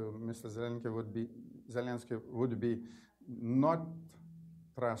advice to Mr. Zelensky would be not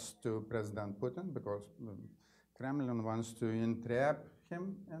trust to President Putin, because Kremlin wants to entrap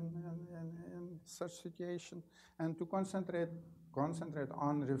him in such situation, and to concentrate concentrate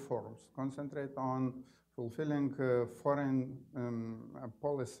on reforms, concentrate on fulfilling foreign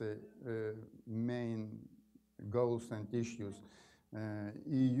policy main goals and issues,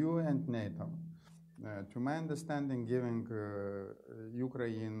 EU and NATO. To my understanding, giving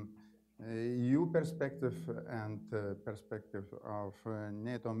Ukraine EU perspective and perspective of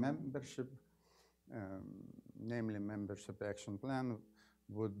NATO membership, namely membership action plan,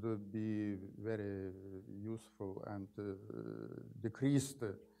 would be very useful and decrease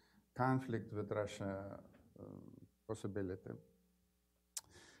the conflict with Russia possibility.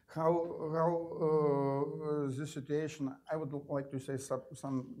 How the situation, I would like to say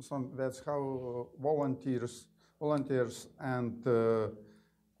some that's how volunteers and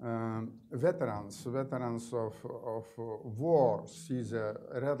veterans of war see the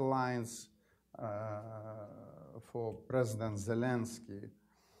red lines for President Zelensky.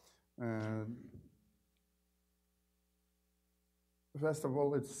 First of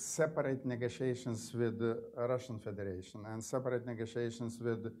all, it's separate negotiations with the Russian Federation and separate negotiations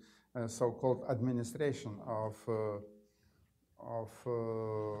with so-called administration of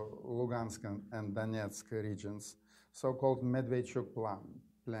Lugansk and Donetsk regions, so-called Medvedchuk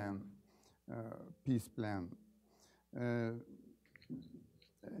plan, peace plan.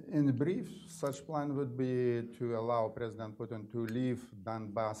 In brief, such plan would be to allow President Putin to leave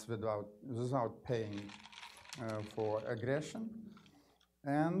Donbass without paying for aggression,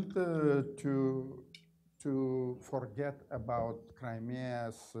 and to forget about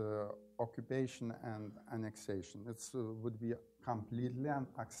Crimea's occupation and annexation. It would be completely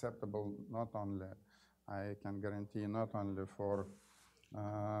unacceptable, not only, I can guarantee, not only for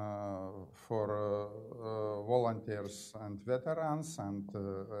volunteers and veterans and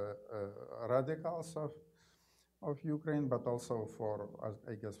radicals of Ukraine, but also for,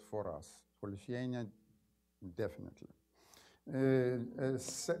 I guess, for us, for Lithuania, definitely.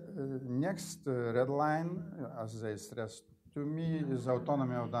 Next red line, as they stressed to me, is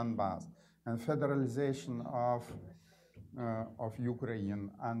autonomy of Donbass and federalization of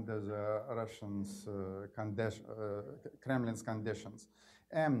Ukraine under the Russians' Kremlin's conditions.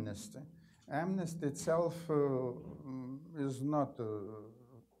 Amnesty. Amnesty itself is not a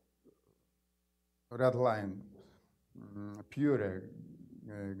red line, pure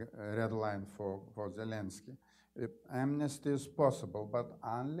red line for Zelensky. Amnesty is possible, but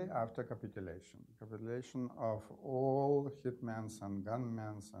only after capitulation. Capitulation of all hitmen and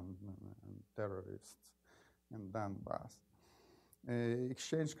gunmen and terrorists in Donbass.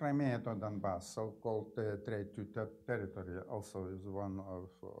 Exchange Crimea to Donbass, so-called trade to territory, also is one of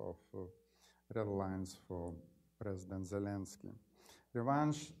red lines for President Zelensky.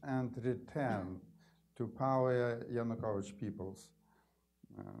 Revenge and return to power Yanukovych peoples.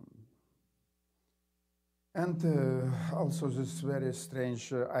 And also this very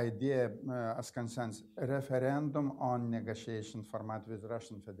strange idea as concerns referendum on negotiation format with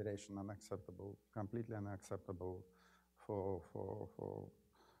Russian Federation, unacceptable, completely unacceptable for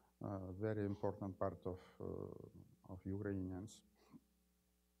very important part of Ukrainians.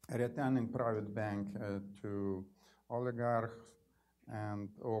 Returning private bank to oligarchs and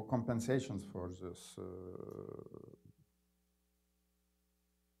or compensations for this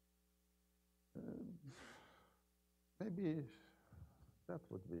maybe that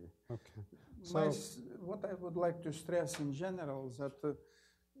would be. Okay. So what I would like to stress in general is that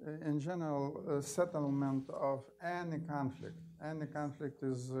settlement of any conflict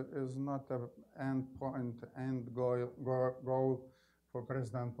is not an end point, end goal for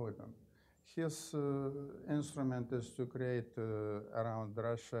President Putin. His instrument is to create around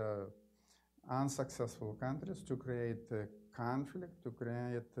Russia unsuccessful countries, to create conflict, to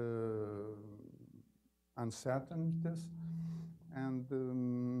create uncertainties, and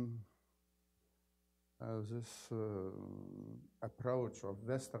this approach of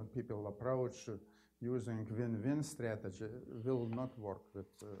Western people approach using win-win strategy will not work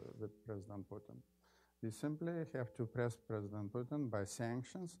with President Putin. We simply have to press President Putin by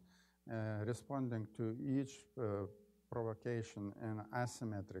sanctions, responding to each provocation in an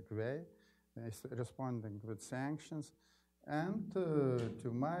asymmetric way, responding with sanctions, and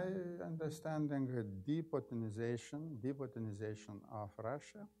to my understanding, deputinization of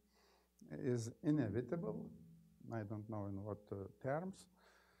Russia is inevitable. I don't know in what terms,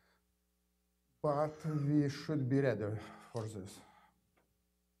 but we should be ready for this.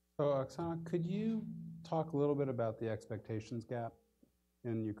 So, Oksana, could you talk a little bit about the expectations gap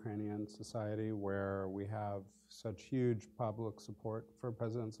in Ukrainian society, where we have such huge public support for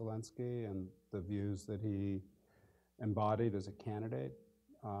President Zelensky and the views that he embodied as a candidate?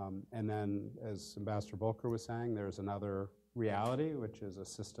 And then, as Ambassador Volker was saying, there's another reality, which is a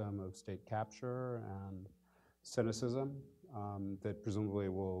system of state capture and cynicism that presumably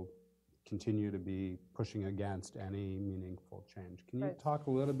will continue to be pushing against any meaningful change. Can you talk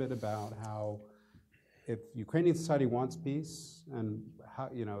a little bit about how, if Ukrainian society wants peace, and how,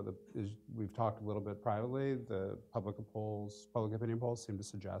 we've talked a little bit privately, the public opinion polls seem to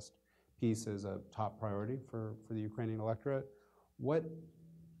suggest peace is a top priority for the Ukrainian electorate. What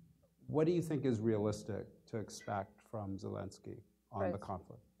do you think is realistic to expect from Zelensky on the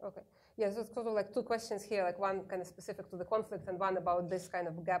conflict? Okay. Yes, it's sort of like two questions here, like one kind of specific to the conflict and one about this kind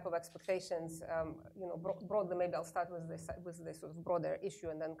of gap of expectations. Broadly, maybe I'll start with this sort of broader issue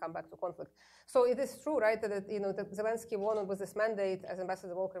and then come back to conflict. So it is true, right, that that Zelensky won with this mandate, as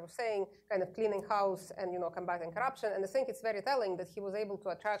Ambassador Volker was saying, kind of cleaning house and combating corruption. And I think it's very telling that he was able to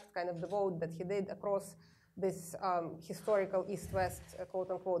attract kind of the vote that he did across this historical East-West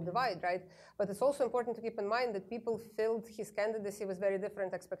quote-unquote divide, right? But it's also important to keep in mind that people filled his candidacy with very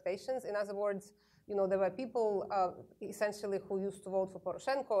different expectations. In other words, there were people essentially who used to vote for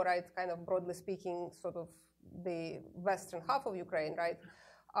Poroshenko, right? Kind of broadly speaking, sort of the western half of Ukraine, right?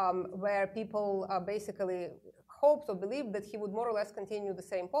 Where people basically hoped or believed that he would more or less continue the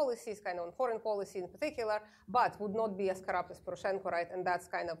same policies, kind of on foreign policy in particular, but would not be as corrupt as Poroshenko, right? And that's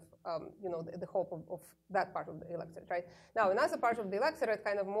kind of, the hope of that part of the electorate, right? Now, another part of the electorate,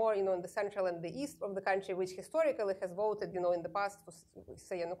 kind of more, in the central and the east of the country, which historically has voted, in the past for,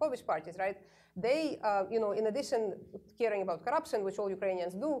 say, Yanukovych parties, right? They, in addition to caring about corruption, which all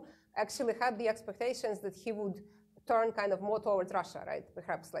Ukrainians do, actually had the expectations that he would turn kind of more towards Russia, right?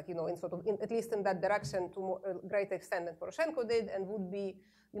 Perhaps like, at least in that direction to a greater extent than Poroshenko did, and would be,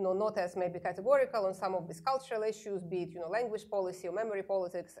 not as maybe categorical on some of these cultural issues, be it, language policy or memory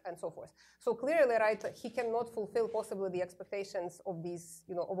politics and so forth. So clearly, right, he cannot fulfill possibly the expectations of these,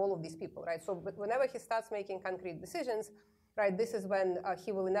 of all of these people, right? So but whenever he starts making concrete decisions, right, this is when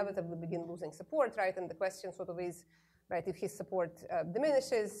he will inevitably begin losing support, right? And the question sort of is, right, if his support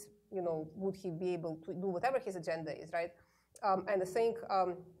diminishes, would he be able to do whatever his agenda is, right? And I think,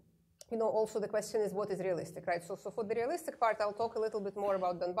 also the question is what is realistic, right? So for the realistic part, I'll talk a little bit more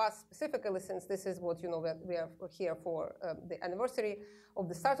about Donbass specifically, since this is what, we are here for the anniversary of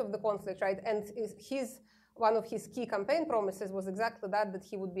the start of the conflict, right? And one of his key campaign promises was exactly that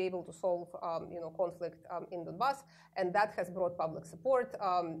he would be able to solve, conflict in Donbass, and that has brought public support.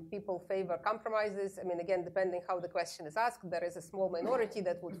 People favor compromises. I mean, again, depending how the question is asked, there is a small minority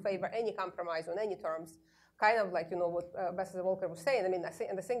that would favor any compromise on any terms, kind of like, what Ambassador Volker was saying. I mean, I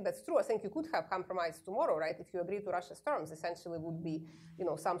think that's true. I think you could have compromise tomorrow, right? If you agree to Russia's terms, essentially would be,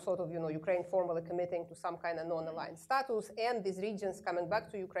 some sort of, Ukraine formally committing to some kind of non-aligned status, and these regions coming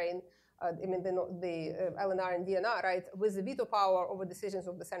back to Ukraine, the LNR and DNR, right, with the veto power over decisions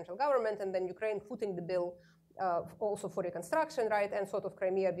of the central government, and then Ukraine footing the bill also for reconstruction, right, and sort of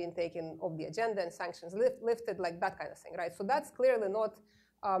Crimea being taken off the agenda and sanctions lifted, like that kind of thing, right? So that's clearly not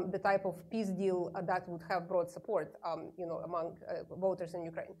the type of peace deal that would have broad support, among voters in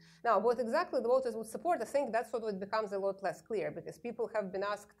Ukraine. Now, what exactly the voters would support, I think that sort of becomes a lot less clear, because people have been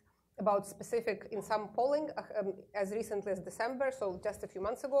asked about specific, in some polling, as recently as December, so just a few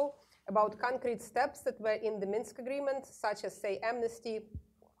months ago, about concrete steps that were in the Minsk agreement, such as, say, amnesty,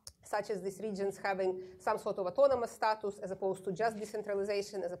 such as these regions having some sort of autonomous status, as opposed to just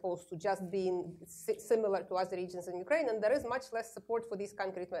decentralization, as opposed to just being similar to other regions in Ukraine, and there is much less support for these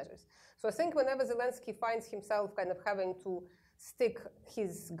concrete measures. So I think whenever Zelensky finds himself kind of having to stick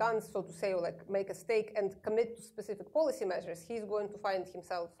his guns, so to say, or like make a stake and commit to specific policy measures, he's going to find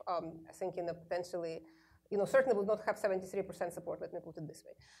himself, I think, in a potentially, certainly would not have 73% support, let me put it this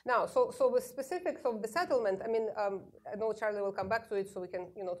way. Now, so with specifics of the settlement, I mean, I know Charlie will come back to it, so we can,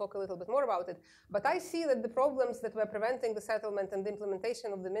 talk a little bit more about it. But I see that the problems that were preventing the settlement and the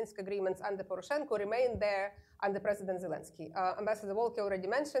implementation of the Minsk agreements under Poroshenko remain there under President Zelensky. Ambassador Volker already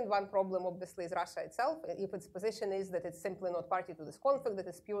mentioned one problem, obviously, is Russia itself. If its position is that it's simply not party to this conflict, that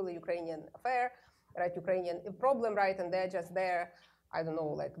it's purely Ukrainian affair, right, Ukrainian problem, right, and they're just there, I don't know,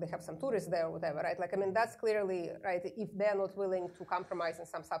 like they have some tourists there or whatever, right? Like, I mean, that's clearly, right, if they're not willing to compromise in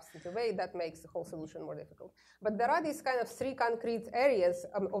some substantive way, that makes the whole solution more difficult. But there are these kind of three concrete areas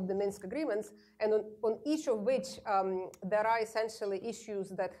of the Minsk agreements, and on each of which there are essentially issues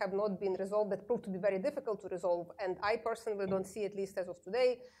that have not been resolved, that prove to be very difficult to resolve. And I personally don't see, at least as of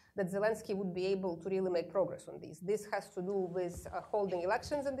today, that Zelensky would be able to really make progress on these. This has to do with holding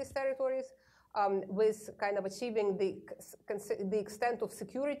elections in these territories. with kind of achieving the extent of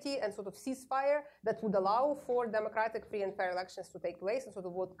security and sort of ceasefire that would allow for democratic, free and fair elections to take place, and sort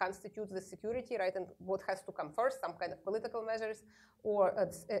of what constitutes the security, right, and what has to come first, some kind of political measures or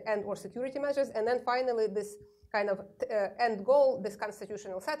security measures, and then finally this kind of end goal, this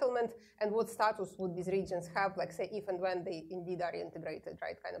constitutional settlement, and what status would these regions have, like say, if and when they indeed are integrated,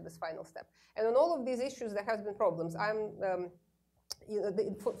 right, kind of this final step. And on all of these issues, there has been problems.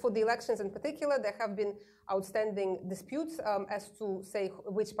 For the elections in particular, there have been outstanding disputes as to, say,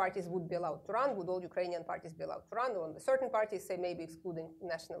 which parties would be allowed to run. Would all Ukrainian parties be allowed to run? Or on the certain parties, say, maybe excluding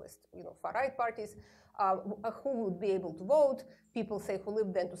nationalist, far-right parties, who would be able to vote? People, say, who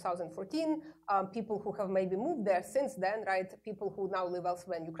lived there in 2014, people who have maybe moved there since then, right? People who now live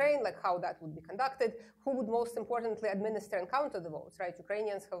elsewhere in Ukraine, like how that would be conducted, who would most importantly administer and counter the votes, right?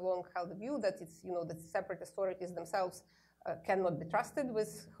 Ukrainians have long held the view that it's, that separate authorities themselves cannot be trusted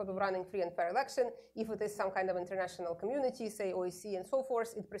with sort of running free and fair election. If it is some kind of international community, say OSCE and so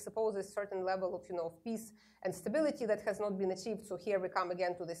forth, it presupposes a certain level of, of peace and stability that has not been achieved. So here we come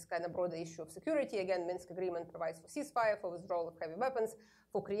again to this kind of broader issue of security. Again, Minsk agreement provides for ceasefire, for withdrawal of heavy weapons,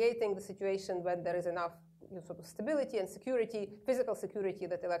 for creating the situation where there is enough sort of stability and security, physical security,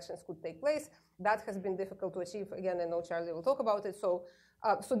 that elections could take place. That has been difficult to achieve. Again, I know Charlie will talk about it. So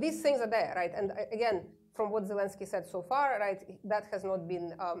these things are there, right? And again, from what Zelensky said so far, right, that has not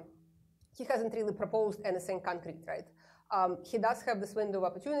been, he hasn't really proposed anything concrete, right? He does have this window of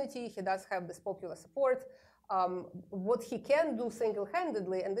opportunity. He does have this popular support. What he can do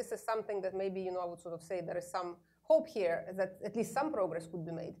single-handedly, and this is something that maybe, I would sort of say there is some hope here that at least some progress could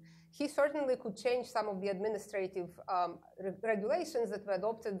be made. He certainly could change some of the administrative regulations that were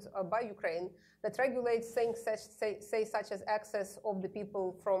adopted by Ukraine that regulate things such as access of the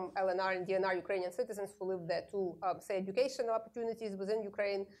people from LNR and DNR Ukrainian citizens who live there to, say, educational opportunities within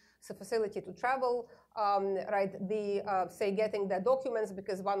Ukraine, so facility to travel, right? Say, getting their documents,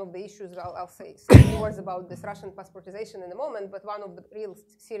 because one of the issues, I'll say words about this Russian passportization in a moment, but one of the real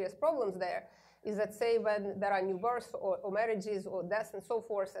serious problems there is that, say, when there are new births or marriages or deaths and so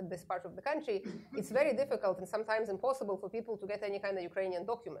forth at this part of the country, it's very difficult and sometimes impossible for people to get any kind of Ukrainian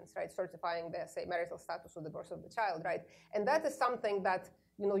documents, right, certifying their, say, marital status or the birth of the child, right? And that is something that,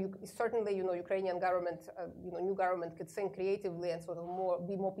 certainly, Ukrainian government, new government could think creatively and sort of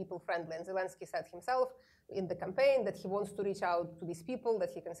be more people-friendly. And Zelensky said himself in the campaign that he wants to reach out to these people,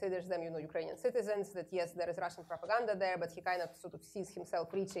 that he considers them, Ukrainian citizens, that yes, there is Russian propaganda there, but he kind of sort of sees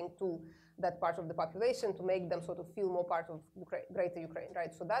himself reaching to that part of the population to make them sort of feel more part of greater Ukraine,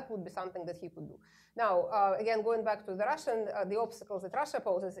 right? So that would be something that he could do. Now, again, going back to the obstacles that Russia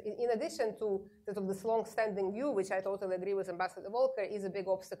poses, in addition to sort of this long-standing view, which I totally agree with Ambassador Volker, is a big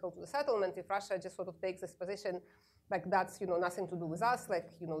obstacle to the settlement. If Russia just sort of takes this position, like that's, nothing to do with us, like,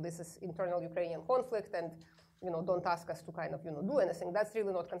 this is internal Ukrainian conflict, and, don't ask us to kind of, do anything. That's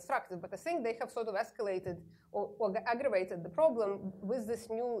really not constructive. But I think they have sort of escalated or aggravated the problem with this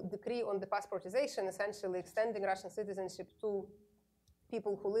new decree on the passportization, essentially extending Russian citizenship to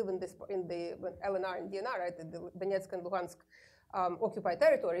people who live in the LNR and DNR, right, the Donetsk and Luhansk occupied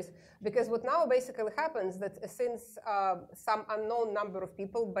territories. Because what now basically happens that since some unknown number of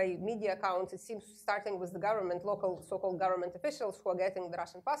people, by media accounts, it seems starting with the government, local so-called government officials who are getting the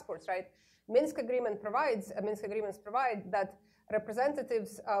Russian passports, right? Minsk agreements provide that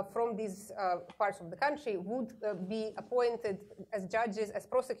representatives from these parts of the country would be appointed as judges, as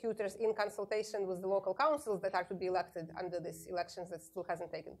prosecutors in consultation with the local councils that are to be elected under these elections that still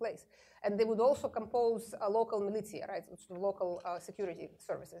hasn't taken place. And they would also compose a local militia, right, local security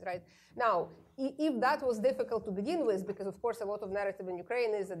services, right? Now, if that was difficult to begin with, because of course a lot of narrative in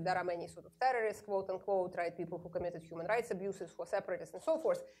Ukraine is that there are many sort of terrorists, quote unquote, right, people who committed human rights abuses, who are separatists and so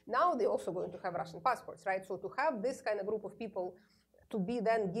forth, now they're also going to have Russian passports, right? So to have this kind of group of people to be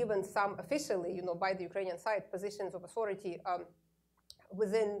then given some officially, by the Ukrainian side, positions of authority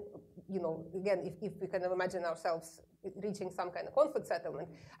within, again, if we can imagine ourselves reaching some kind of conflict settlement,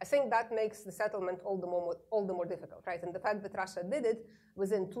 I think that makes the settlement all the more difficult, right? And the fact that Russia did it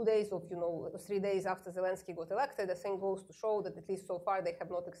within 2 days of, 3 days after Zelensky got elected, I think goes to show that at least so far they have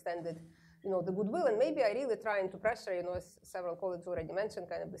not extended, the goodwill. And maybe I really trying to pressure, as several colleagues already mentioned,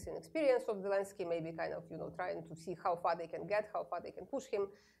 kind of this inexperience of Zelensky, maybe kind of, trying to see how far they can get, how far they can push him.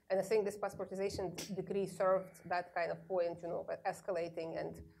 And I think this passportization decree served that kind of point, escalating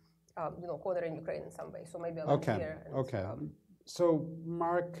and, cornering Ukraine in some way. So maybe I'll here. Okay. So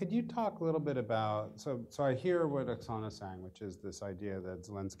Mark, could you talk a little bit about, so I hear what Oksana's saying, which is this idea that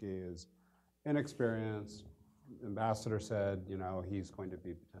Zelensky is inexperienced. Ambassador said, he's going to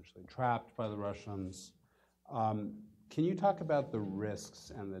be potentially trapped by the Russians. Can you talk about the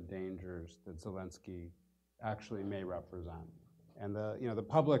risks and the dangers that Zelensky actually may represent? And the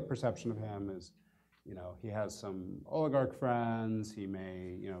public perception of him is, he has some oligarch friends. He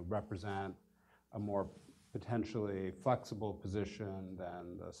may, represent a more potentially flexible position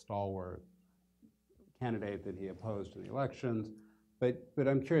than the stalwart candidate that he opposed in the elections. But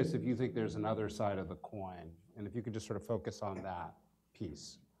I'm curious if you think there's another side of the coin, and if you could just sort of focus on that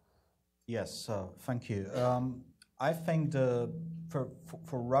piece. Yes, thank you. I think for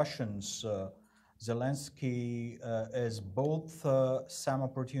Russians, Zelensky is both some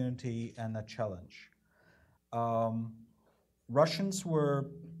opportunity and a challenge. Russians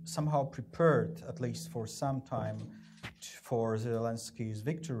were somehow prepared, at least for some time, for Zelensky's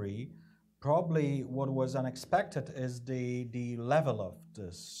victory. Probably what was unexpected is the level of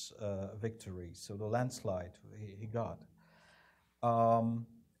this victory, so the landslide he got.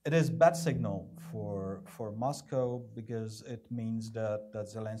 It is bad signal for Moscow because it means that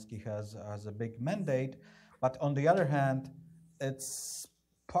Zelensky has a big mandate, but on the other hand, it's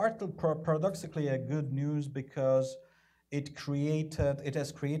paradoxically a good news because it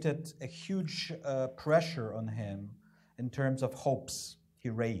has created a huge pressure on him in terms of hopes he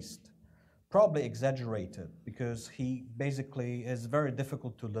raised. Probably exaggerated because he basically is very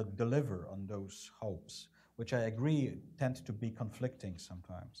difficult to deliver on those hopes, which I agree tend to be conflicting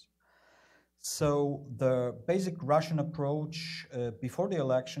sometimes. So the basic Russian approach before the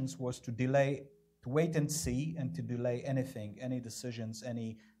elections was to wait and see, and to delay anything, any decisions,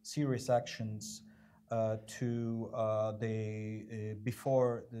 any serious actions to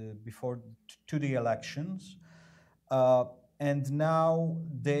the elections. And now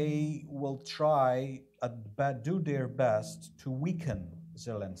they will try, do their best to weaken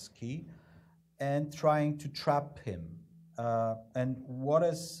Zelensky and trying to trap him. And what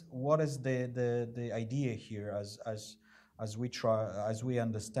is the idea here as we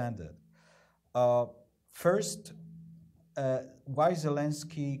understand it? First, why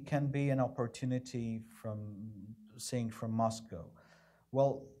Zelensky can be an opportunity from Moscow?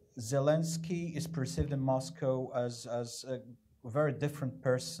 Well, Zelensky is perceived in Moscow as a very different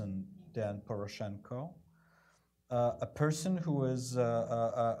person than Poroshenko, a person who is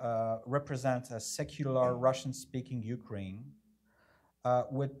represents a secular Russian-speaking Ukraine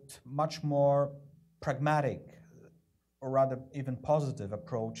with much more pragmatic, or rather even positive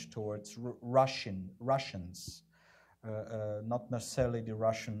approach towards Russians, not necessarily the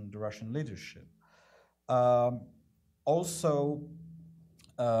Russian leadership. Also,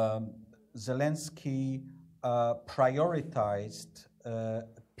 Zelensky prioritized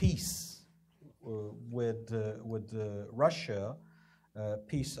peace with Russia,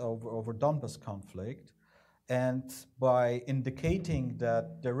 peace over Donbas conflict, and by indicating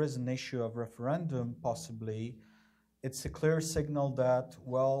that there is an issue of referendum, possibly, it's a clear signal that,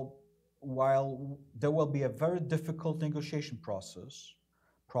 well, while there will be a very difficult negotiation process,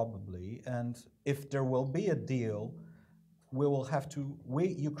 probably, and if there will be a deal, we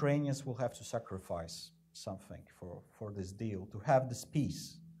Ukrainians will have to sacrifice something for this deal, to have this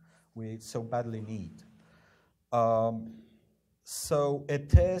peace we so badly need. So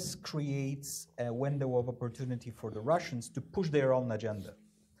it creates a window of opportunity for the Russians to push their own agenda.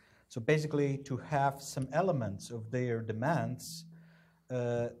 So basically to have some elements of their demands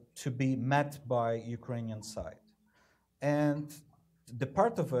to be met by Ukrainian side. And the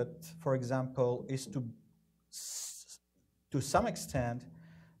part of it, for example, is to some extent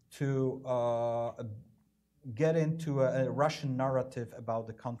to get into a Russian narrative about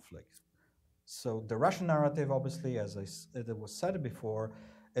the conflict. So the Russian narrative, obviously, as it was said before,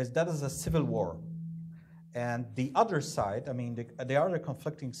 is that is a civil war. And the other side, I mean, the other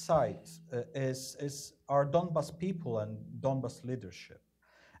conflicting side are Donbas people and Donbas leadership.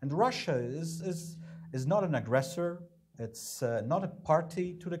 And Russia is not an aggressor. It's not a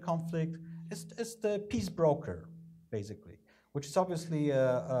party to the conflict. It's the peace broker, basically, which is obviously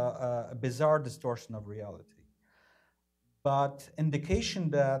a bizarre distortion of reality. But indication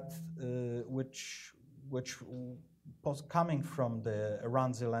that which was coming from the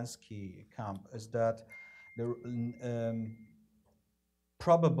Iran Zelensky camp is that the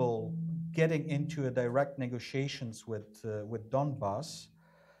probable getting into a direct negotiations with Donbas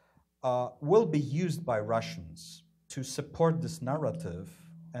will be used by Russians to support this narrative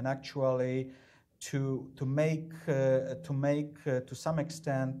and actually to make to some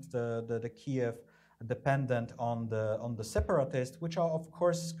extent the Kiev dependent on the separatists, which are of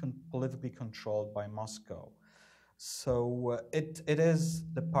course politically controlled by Moscow. So it is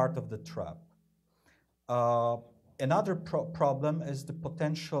the part of the trap. Another problem is the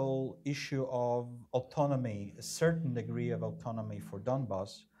potential issue of autonomy, a certain degree of autonomy for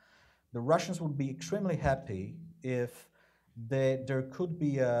Donbass. The Russians would be extremely happy if there could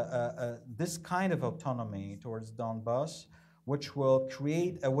be this kind of autonomy towards Donbass, which will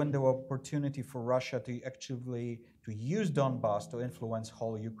create a window of opportunity for Russia to actually use Donbass to influence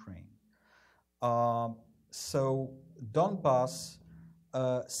whole Ukraine. So Donbass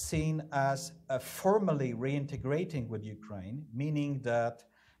seen as formally reintegrating with Ukraine, meaning that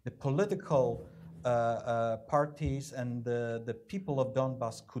the political parties and the people of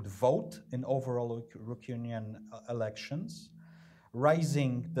Donbass could vote in overall Ukrainian elections,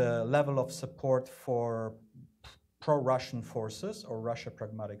 raising the level of support for pro-Russian forces or Russia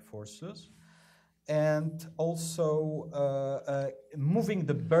pragmatic forces, and also moving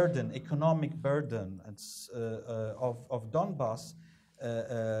the burden, economic burden of Donbass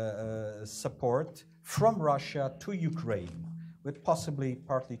support from Russia to Ukraine, with possibly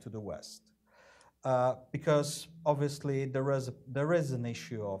partly to the West. Because obviously there is an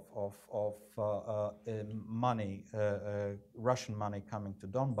issue of money, Russian money coming to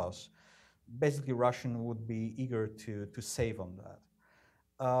Donbass. Basically, Russian would be eager to save on that.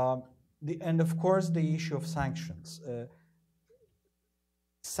 And of course, the issue of sanctions.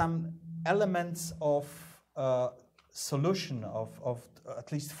 Some elements of solution of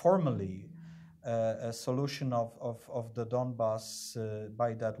at least formally a solution of the Donbass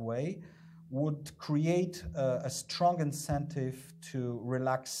by that way would create a strong incentive to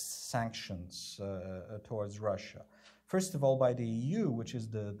relax sanctions towards Russia. First of all, by the EU, which is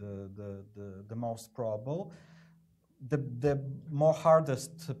the most probable. The more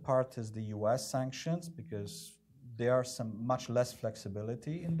hardest part is the US sanctions, because there are some much less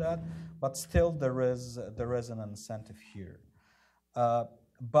flexibility in that, but still there is an incentive here.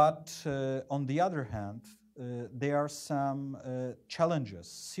 But on the other hand, there are some challenges,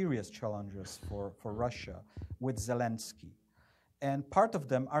 serious challenges for Russia with Zelensky. And part of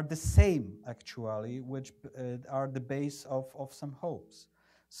them are the same, actually, which are the base of some hopes.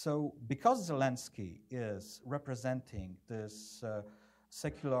 So because Zelensky is representing this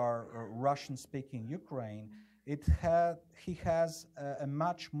secular Russian-speaking Ukraine, he has a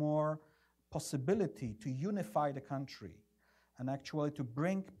much more possibility to unify the country and actually to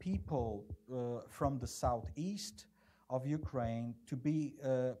bring people from the southeast of Ukraine to be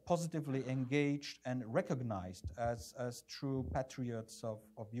positively engaged and recognized as true patriots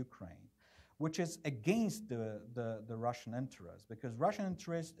of Ukraine, which is against the Russian interest, because Russian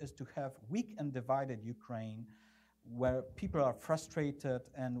interest is to have weak and divided Ukraine, where people are frustrated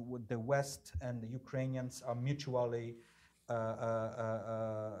and with the West and the Ukrainians are mutually,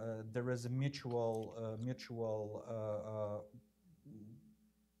 there is a mutual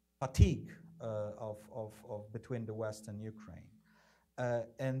fatigue between the West and Ukraine.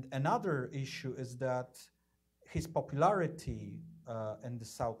 And another issue is that his popularity in the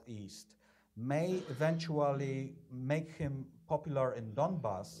southeast may eventually make him popular in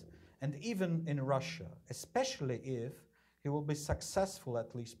Donbass and even in Russia, especially if he will be successful,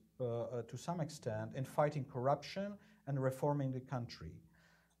 at least to some extent, in fighting corruption and reforming the country.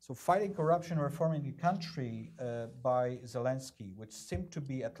 So fighting corruption and reforming the country by Zelensky, which seemed to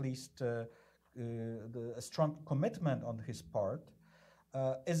be at least a strong commitment on his part,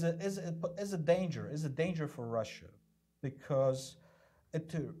 is a danger for Russia, because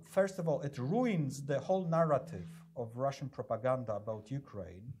first of all, it ruins the whole narrative of Russian propaganda about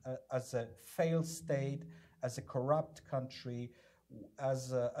Ukraine as a failed state, as a corrupt country,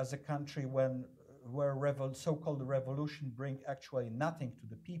 as a country where so-called revolution bring actually nothing to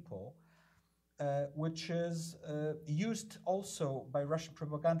the people, which is used also by Russian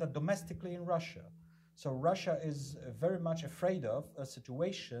propaganda domestically in Russia. So Russia is very much afraid of a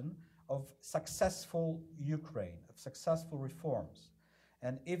situation of successful Ukraine, of successful reforms.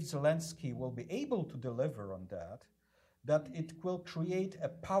 And if Zelensky will be able to deliver on that it will create a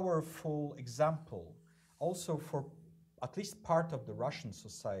powerful example also for at least part of the Russian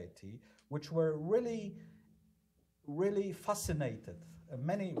society, which were really, really fascinated.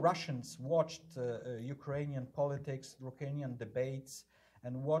 Many Russians watched Ukrainian politics, Ukrainian debates,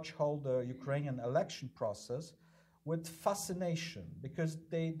 and watched all the Ukrainian election process with fascination, because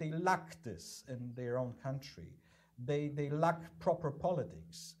they lack this in their own country. They lack proper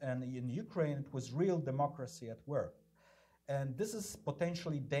politics, and in Ukraine it was real democracy at work. And this is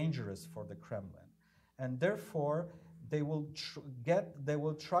potentially dangerous for the Kremlin, and therefore they will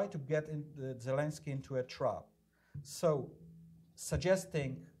try to get Zelensky into a trap. So,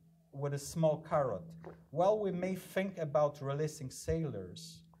 suggesting with a small carrot, well, we may think about releasing sailors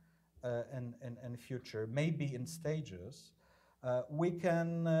in future, maybe in stages, we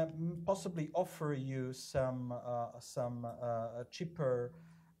can possibly offer you some cheaper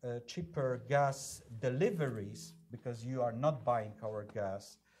gas deliveries, because you are not buying our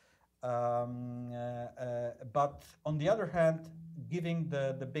gas. But on the other hand, giving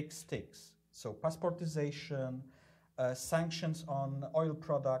the big sticks. So passportization, sanctions on oil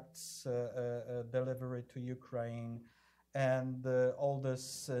products delivery to Ukraine, and all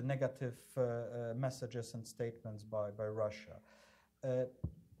this negative messages and statements by Russia.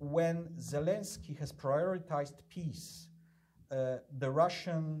 When Zelensky has prioritized peace, the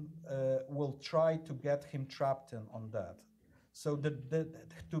Russian will try to get him trapped on that. So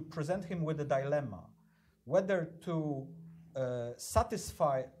to present him with a dilemma, whether to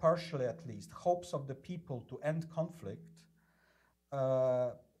satisfy, partially at least, hopes of the people to end conflict,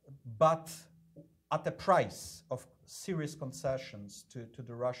 but at a price of serious concessions to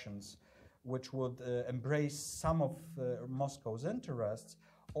the Russians, which would embrace some of Moscow's interests,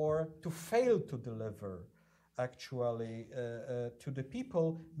 or to fail to deliver actually to the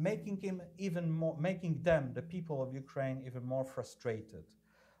people, making them, the people of Ukraine, even more frustrated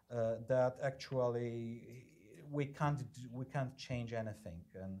that actually we can't change anything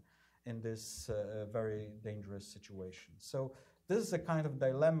in this very dangerous situation. So this is a kind of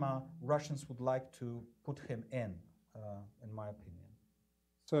dilemma Russians would like to put him in my opinion.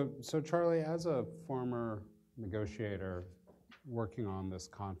 So Charlie, as a former negotiator working on this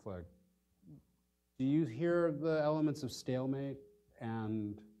conflict, do you hear the elements of stalemate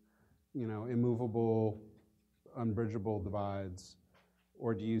and, immovable, unbridgeable divides,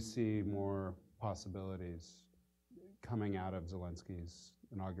 or do you see more possibilities coming out of Zelensky's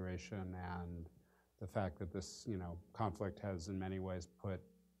inauguration and the fact that this, conflict has in many ways put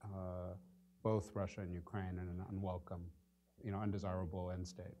both Russia and Ukraine in an unwelcome, undesirable end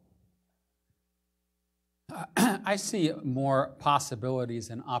state? I see more possibilities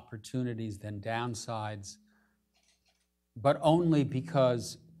and opportunities than downsides, but only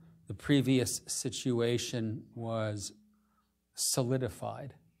because the previous situation was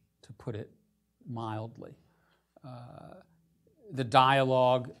solidified, to put it mildly. The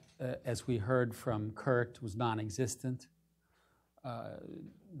dialogue, as we heard from Kurt, was non-existent.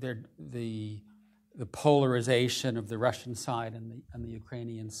 The polarization of the Russian side and the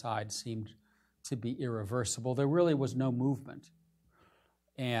Ukrainian side seemed to be irreversible. There really was no movement.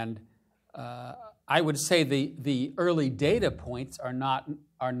 And I would say the early data points are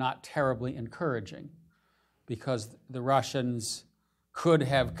not terribly encouraging, because the Russians could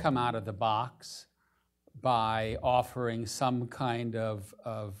have come out of the box by offering some kind of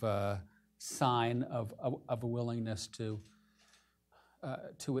sign of a willingness to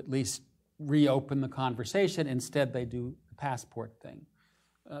at least reopen the conversation. Instead, they do the passport thing.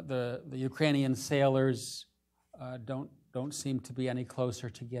 The Ukrainian sailors don't seem to be any closer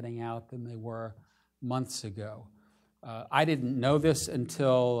to getting out than they were months ago. I didn't know this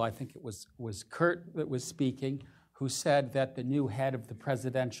until I think it was Kurt that was speaking, who said that the new head of the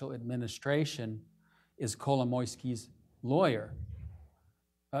presidential administration is Kolomoisky's lawyer.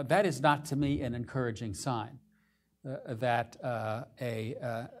 That is not, to me, an encouraging sign that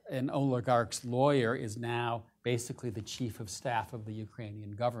an oligarch's lawyer is now basically the chief of staff of the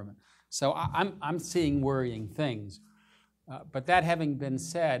Ukrainian government. So I'm seeing worrying things. But that having been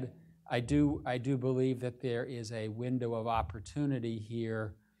said, I do believe that there is a window of opportunity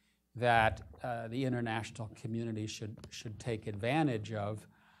here that the international community should take advantage of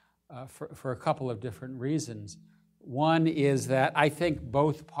for a couple of different reasons. One is that I think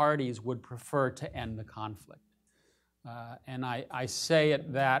both parties would prefer to end the conflict. And I say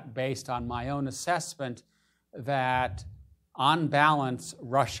that based on my own assessment that, on balance,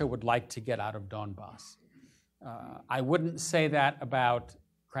 Russia would like to get out of Donbass. I wouldn't say that about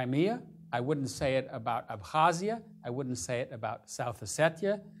Crimea. I wouldn't say it about Abkhazia. I wouldn't say it about South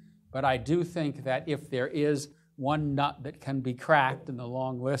Ossetia. But I do think that if there is one nut that can be cracked in the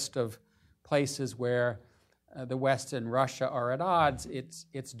long list of places where the West and Russia are at odds, it's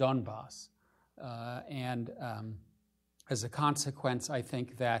Donbass. As a consequence, I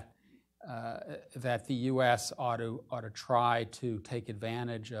think that the U.S. ought to try to take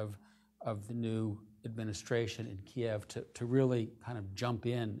advantage of the new administration in Kiev to really kind of jump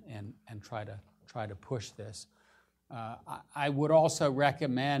in and try to push this. I would also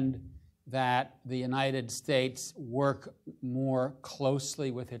recommend that the United States work more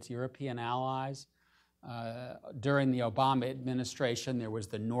closely with its European allies. During the Obama administration, there was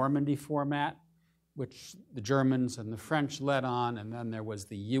the Normandy format, which the Germans and the French led on, and then there was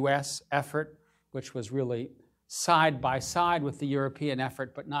the U.S. effort, which was really side by side with the European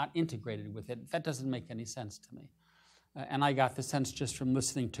effort but not integrated with it. That doesn't make any sense to me. And I got the sense just from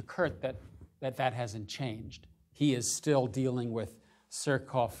listening to Kurt that hasn't changed. He is still dealing with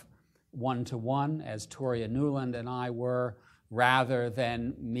Surkov one-to-one, as Toria Nuland and I were, rather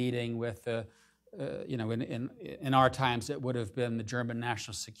than meeting with the, in our times it would have been the German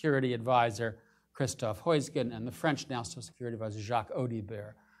National Security Advisor, Christoph Heusgen, and the French National Security Advisor, Jacques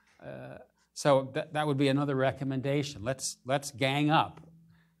Audibert. So that would be another recommendation. Let's gang up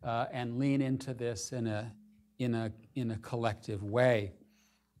and lean into this in a collective way.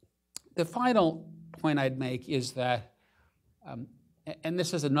 The final point I'd make is that, and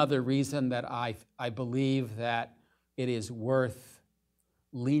this is another reason that I believe that it is worth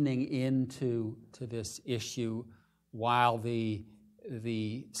leaning into this issue while the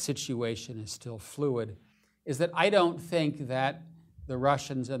situation is still fluid, is that I don't think that the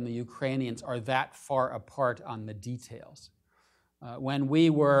Russians and the Ukrainians are that far apart on the details. When we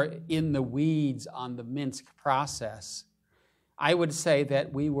were in the weeds on the Minsk process, I would say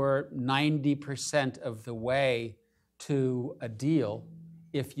that we were 90% of the way to a deal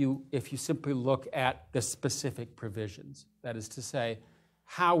if you simply look at the specific provisions. That is to say,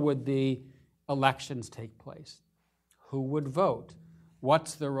 how would the elections take place? Who would vote?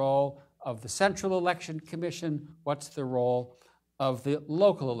 What's the role of the Central Election Commission? What's the role of the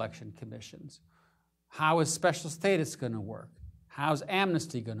local election commissions? How is special status going to work? How's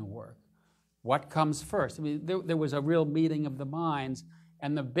amnesty going to work? What comes first? I mean, there was a real meeting of the minds,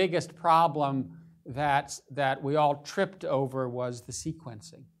 and the biggest problem that we all tripped over was the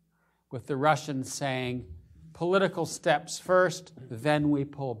sequencing, with the Russians saying, political steps first, then we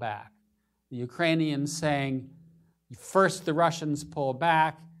pull back. The Ukrainians saying, first the Russians pull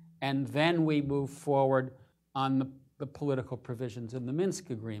back, and then we move forward on the political provisions in the Minsk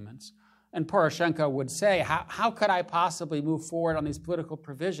agreements. And Poroshenko would say, how could I possibly move forward on these political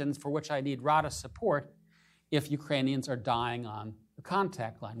provisions for which I need Rada support if Ukrainians are dying on the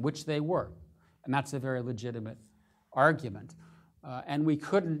contact line, which they were. And that's a very legitimate argument. And we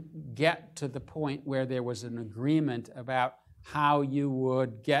couldn't get to the point where there was an agreement about how you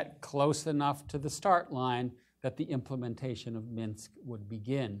would get close enough to the start line that the implementation of Minsk would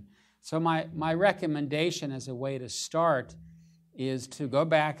begin. So my recommendation as a way to start is to go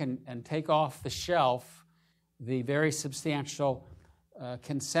back and take off the shelf the very substantial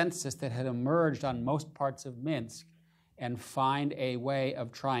consensus that had emerged on most parts of Minsk and find a way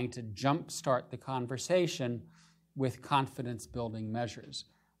of trying to jumpstart the conversation with confidence-building measures.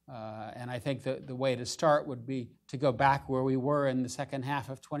 And I think that the way to start would be to go back where we were in the second half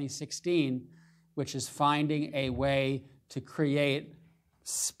of 2016, which is finding a way to create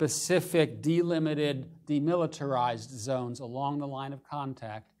specific, delimited, demilitarized zones along the line of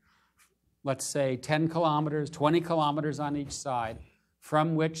contact, let's say 10 kilometers, 20 kilometers on each side,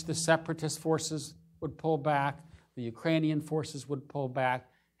 from which the separatist forces would pull back, the Ukrainian forces would pull back,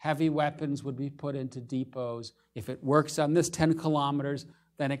 heavy weapons would be put into depots. If it works on this 10 kilometers,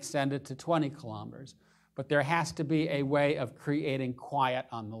 then extend it to 20 kilometers. But there has to be a way of creating quiet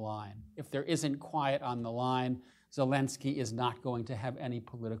on the line. If there isn't quiet on the line, Zelensky is not going to have any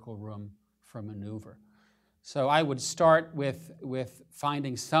political room for maneuver. So I would start with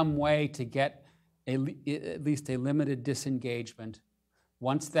finding some way to get at least a limited disengagement.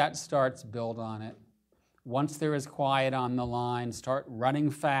 Once that starts, build on it. Once there is quiet on the line, start running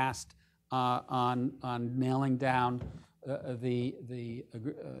fast on nailing down the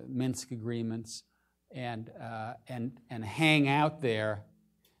Minsk agreements and hang out there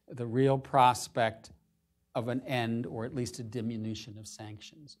the real prospect of an end or at least a diminution of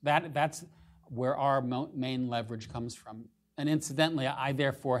sanctions. That's where our main leverage comes from. And incidentally, I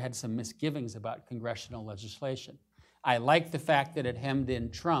therefore had some misgivings about congressional legislation. I like the fact that it hemmed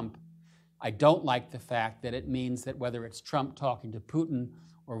in Trump. I don't like the fact that it means that whether it's Trump talking to Putin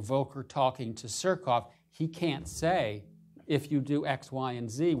or Volker talking to Surkov, he can't say, if you do X, Y, and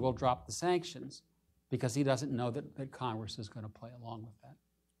Z, we'll drop the sanctions, because he doesn't know that Congress is going to play along with that.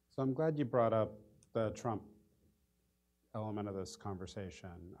 So I'm glad you brought up the Trump element of this conversation.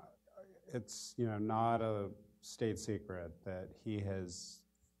 It's not a state secret that he has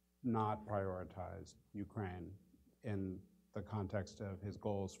not prioritized Ukraine in the context of his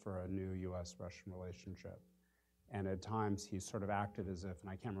goals for a new U.S.-Russian relationship. And at times he sort of acted as if, and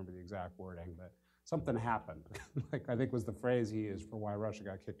I can't remember the exact wording, but something happened. Like I think was the phrase he used for why Russia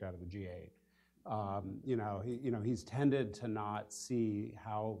got kicked out of the G8. He's tended to not see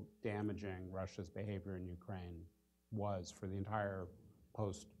how damaging Russia's behavior in Ukraine was for the entire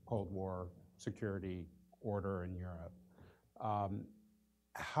post-Cold War security order in Europe.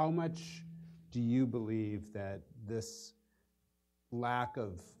 How much do you believe that this lack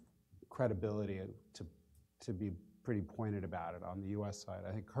of credibility, to be pretty pointed about it on the U.S. side,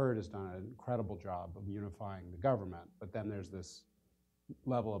 I think Kurt has done an incredible job of unifying the government, but then there's this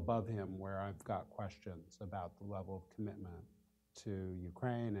level above him where I've got questions about the level of commitment to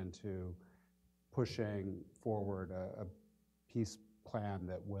Ukraine and to pushing forward a peace plan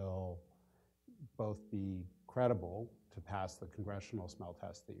that will both be credible to pass the congressional smell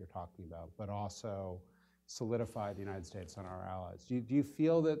test that you're talking about, but also solidify the United States and our allies. Do you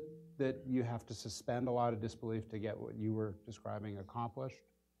feel that you have to suspend a lot of disbelief to get what you were describing accomplished?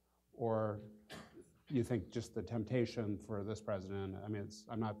 Or you think just the temptation for this president, I mean,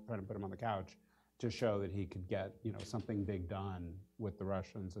 I'm not trying to put him on the couch, to show that he could get, something big done with the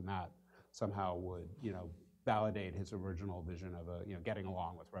Russians, and that somehow would, validate his original vision of getting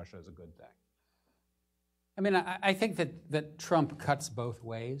along with Russia is a good thing? I mean, I think that Trump cuts both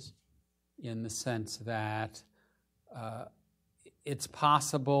ways, in the sense that it's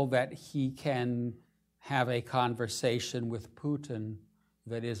possible that he can have a conversation with Putin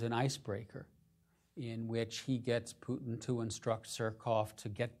that is an icebreaker, in which he gets Putin to instruct Surkov to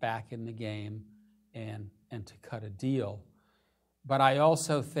get back in the game and to cut a deal. But I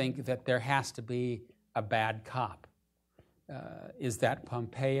also think that there has to be a bad cop. Is that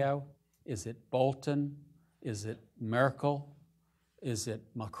Pompeo? Is it Bolton? Is it Merkel? Is it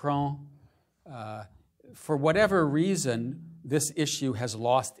Macron? For whatever reason, this issue has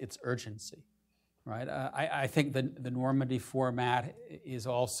lost its urgency, right? I think the Normandy format is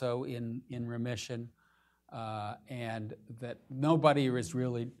also in remission, and that nobody is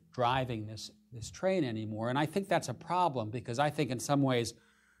really driving this train anymore. And I think that's a problem, because I think in some ways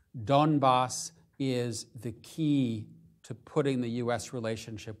Donbass is the key to putting the U.S.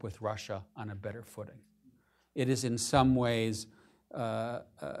 relationship with Russia on a better footing. It is in some ways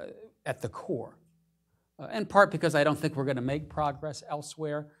at the core. In part because I don't think we're going to make progress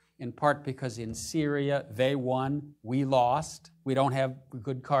elsewhere, in part because in Syria they won, we lost. We don't have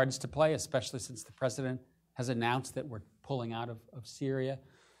good cards to play, especially since the president has announced that we're pulling out of Syria.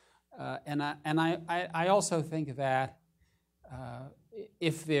 And I also think that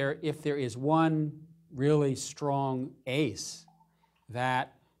if there is one really strong ace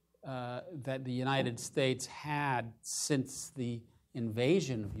that the United States had since the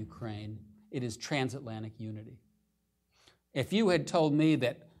invasion of Ukraine, it is transatlantic unity. If you had told me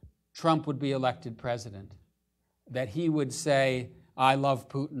that Trump would be elected president, that he would say, I love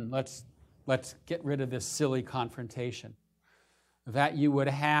Putin, let's get rid of this silly confrontation, that you would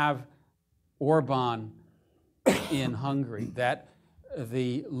have Orban in Hungary, that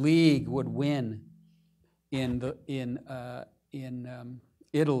the League would win in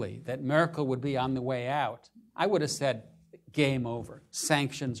Italy, that Merkel would be on the way out, I would have said, game over.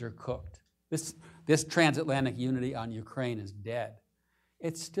 Sanctions are cooked. This transatlantic unity on Ukraine is dead.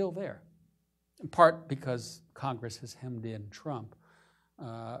 It's still there, in part because Congress has hemmed in Trump.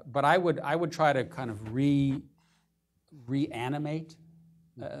 But I would try to kind of reanimate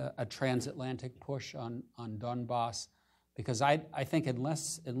a transatlantic push on Donbass, because I think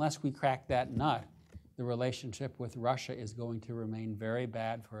unless we crack that nut, the relationship with Russia is going to remain very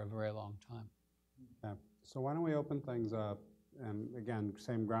bad for a very long time. Yeah. So why don't we open things up? And again,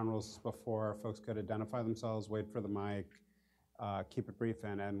 same ground rules as before. Folks could identify themselves, wait for the mic, keep it brief,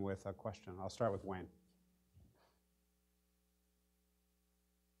 and end with a question. I'll start with Wayne.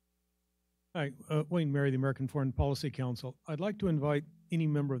 Hi, Wayne Mary, the American Foreign Policy Council. I'd like to invite any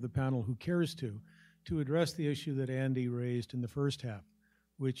member of the panel who cares to address the issue that Andy raised in the first half,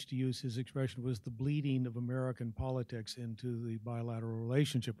 which, to use his expression, was the bleeding of American politics into the bilateral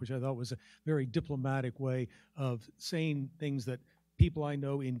relationship, which I thought was a very diplomatic way of saying things that people I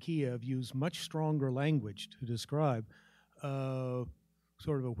know in Kiev use much stronger language to describe,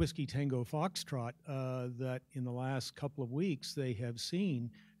 sort of a whiskey tango foxtrot, that in the last couple of weeks they have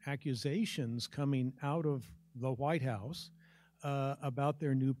seen accusations coming out of the White House about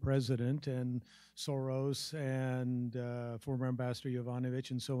their new president and Soros and former Ambassador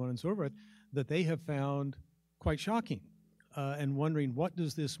Yovanovitch and so on and so forth, that they have found quite shocking, and wondering what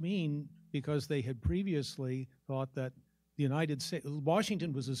does this mean, because they had previously thought that the United States,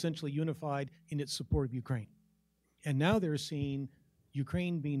 Washington was essentially unified in its support of Ukraine. And now they're seeing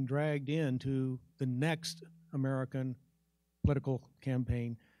Ukraine being dragged into the next American political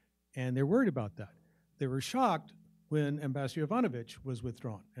campaign, and they're worried about that. They were shocked when Ambassador Yovanovitch was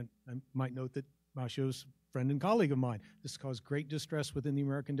withdrawn. And I might note that Masho's friend and colleague of mine. This caused great distress within the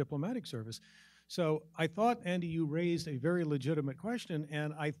American diplomatic service. So I thought, Andy, you raised a very legitimate question,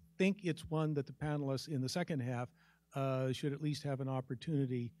 and I think it's one that the panelists in the second half should at least have an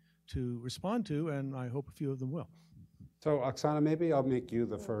opportunity to respond to, and I hope a few of them will. So, Oksana, maybe I'll make you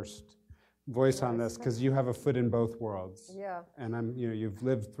the first voice on this because you have a foot in both worlds. Yeah. And you've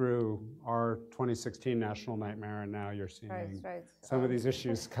lived through our 2016 national nightmare, and now you're seeing some of these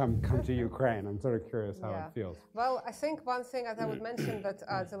issues come to Ukraine. I'm sort of curious how it feels. Well, I think one thing that I would mention that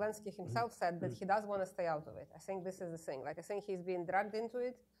Zelensky himself said that he does want to stay out of it. I think this is the thing. Like, I think he's been dragged into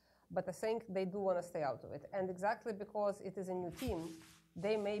it, but I think they do want to stay out of it. And exactly because it is a new team,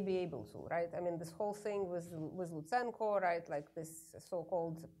 they may be able to, right? I mean, this whole thing with Lutsenko, right? Like this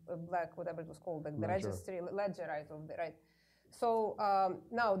so-called black, whatever it was called, like the registry ledger, right? So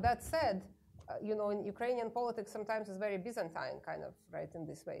now that said, in Ukrainian politics sometimes is very Byzantine kind of, right, in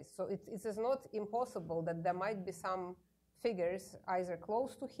this way. So it is not impossible that there might be some figures either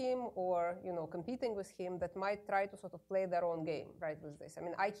close to him or, competing with him that might try to sort of play their own game, right, with this. I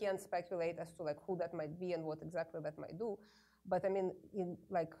mean, I can't speculate as to like who that might be and what exactly that might do. But I mean,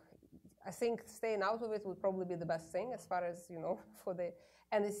 I think staying out of it would probably be the best thing as far as,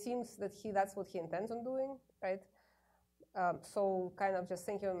 and it seems that that's what he intends on doing, right? So kind of just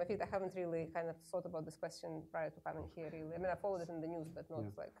thinking on my feet, I haven't really kind of thought about this question prior to coming here, really. I mean, I followed it in the news, but not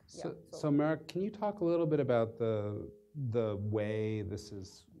So Marek, can you talk a little bit about the way this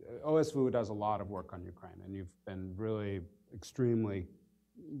is, OSVU does a lot of work on Ukraine, and you've been really extremely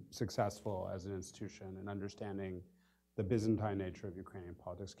successful as an institution in understanding the Byzantine nature of Ukrainian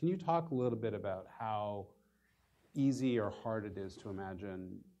politics. Can you talk a little bit about how easy or hard it is to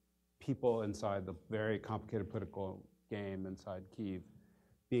imagine people inside the very complicated political game inside Kyiv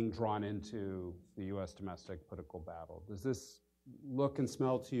being drawn into the U.S. domestic political battle? Does this look and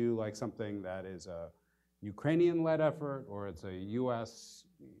smell to you like something that is a Ukrainian-led effort, or it's a U.S.,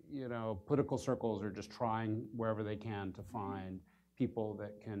 political circles are just trying wherever they can to find people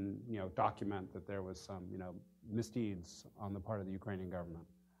that can, document that there was some, misdeeds on the part of the Ukrainian government?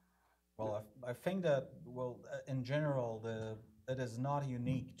 Well, I think that, in general, it is not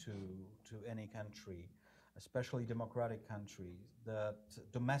unique to any country, especially democratic countries, that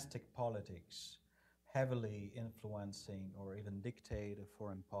domestic politics heavily influencing or even dictate a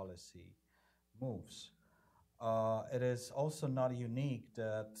foreign policy moves. It is also not unique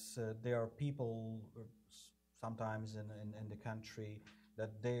that there are people sometimes in the country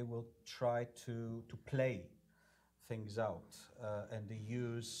that they will try to play things out and they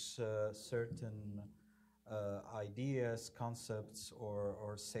use certain ideas, concepts,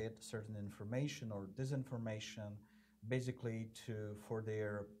 or say certain information or disinformation, basically for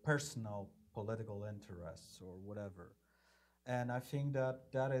their personal political interests or whatever. And I think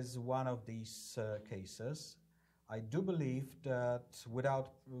that is one of these cases. I do believe that, without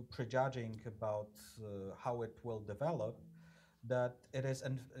prejudging about how it will develop, that it is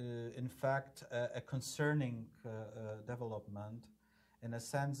in fact a concerning development, in a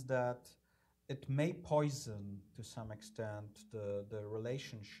sense that it may poison to some extent the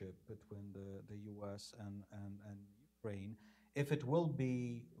relationship between the US and Ukraine if it will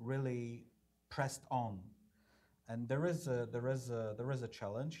be really pressed on. And there is a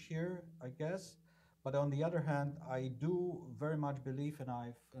challenge here, I guess. But on the other hand, I do very much believe, and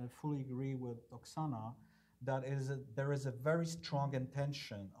I fully agree with Oksana, that there is a very strong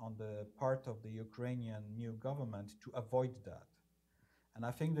intention on the part of the Ukrainian new government to avoid that. And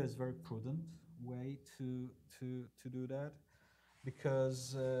I think there's a very prudent way to do that,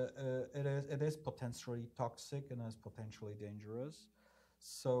 because it is potentially toxic and is potentially dangerous.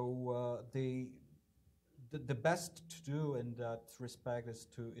 So the best to do in that respect is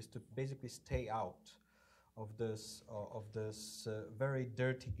to basically stay out of this very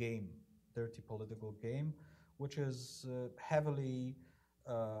dirty game, dirty political game, which is heavily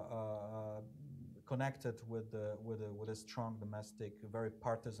connected with a strong domestic, very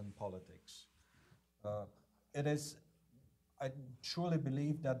partisan politics. I truly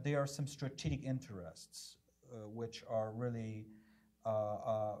believe that there are some strategic interests which are really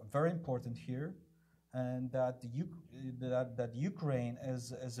very important here, and that Ukraine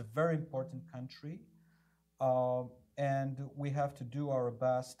is a very important country, and we have to do our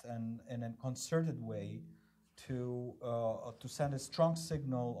best and in a concerted way to send a strong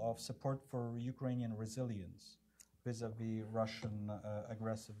signal of support for Ukrainian resilience vis-a-vis Russian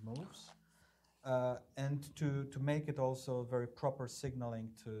aggressive moves, and to make it also very proper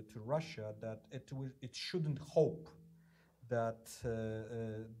signaling to Russia that it shouldn't hope that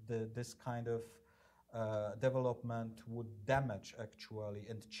this kind of development would damage actually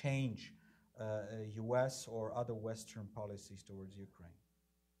and change US or other Western policies towards Ukraine.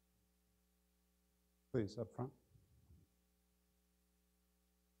 Please, up front.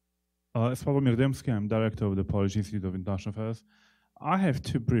 It's Volodymyr Zelenskiy. I'm director of the Polish Institute of International Affairs. I have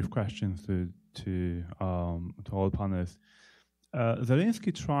two brief questions to all panelists.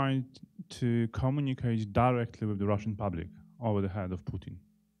 Zelensky tried to communicate directly with the Russian public over the head of Putin,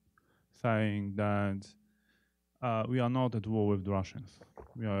 saying that we are not at war with the Russians.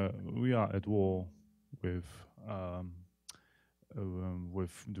 We are at war with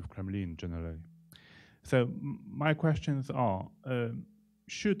the Kremlin generally. So my questions are: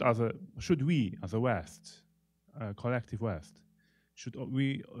 should we, as a West, collective West, should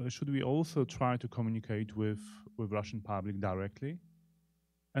we also try to communicate with Russian public directly?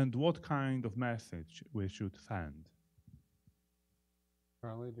 And what kind of message we should send?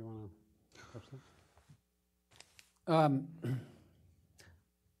 Charlie, do you want to touch that?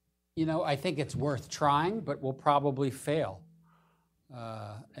 You know, I think it's worth trying, but we'll probably fail.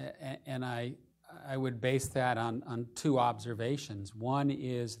 And I would base that on two observations. One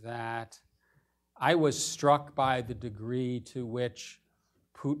is that I was struck by the degree to which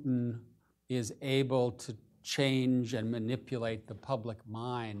Putin is able to change and manipulate the public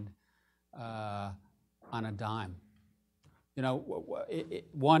mind on a dime. You know,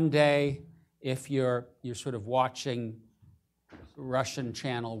 one day, if you're sort of watching Russian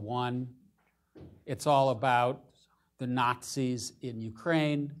Channel 1, it's all about the Nazis in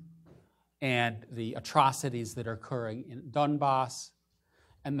Ukraine and the atrocities that are occurring in Donbass.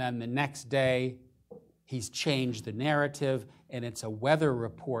 And then the next day, he's changed the narrative, and it's a weather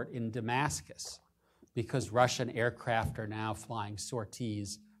report in Damascus because Russian aircraft are now flying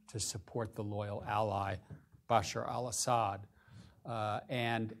sorties to support the loyal ally, Bashar al-Assad.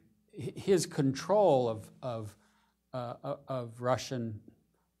 And his control of Russian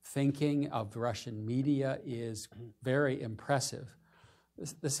thinking, of Russian media, is very impressive.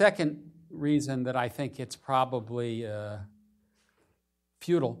 The second reason that I think it's probably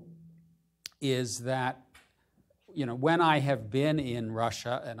futile is that, you know, when I have been in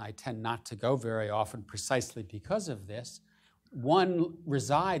Russia, and I tend not to go very often precisely because of this, one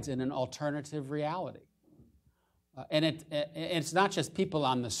resides in an alternative reality. And it's not just people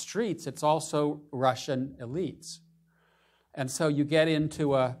on the streets, it's also Russian elites. And so you get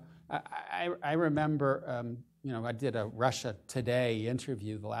into I remember, you know, I did a Russia Today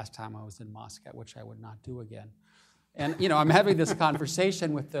interview the last time I was in Moscow, which I would not do again. And, you know, I'm having this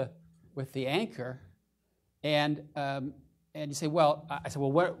conversation with the anchor, and you say, well, I said,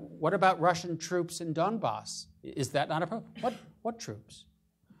 well, what about Russian troops in Donbass? Is that not a problem? What troops?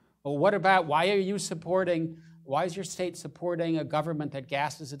 Well, what about, why is your state supporting a government that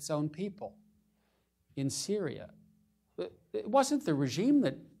gasses its own people in Syria? It wasn't the regime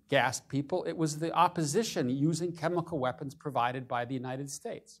that gassed people, it was the opposition using chemical weapons provided by the United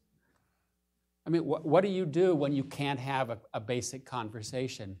States. I mean, what do you do when you can't have a basic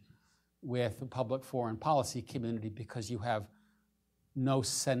conversation with the public foreign policy community because you have no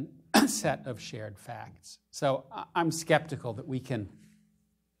set of shared facts? So I'm skeptical that we can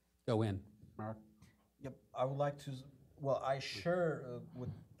go in. Mark? Yep, I would like to, well, I share with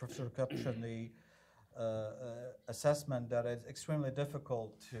Professor Kapchan the assessment that it's extremely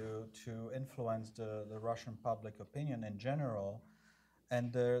difficult to influence the Russian public opinion in general,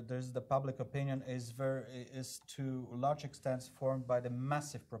 and there's the public opinion is to a large extent formed by the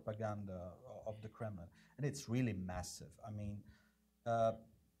massive propaganda of the Kremlin, and it's really massive. I mean,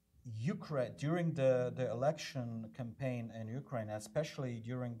 Ukraine during the election campaign in Ukraine, especially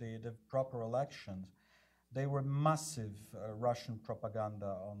during the proper elections, they were massive Russian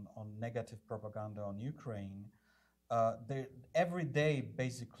propaganda on negative propaganda on Ukraine. Every day,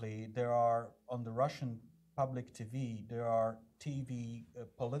 basically, there are on the Russian public TV, there are TV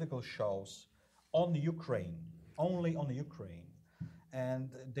political shows on Ukraine, only on Ukraine,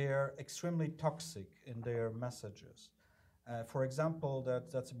 and they're extremely toxic in their messages. For example,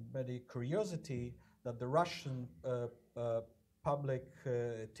 that's a very curiosity that the Russian public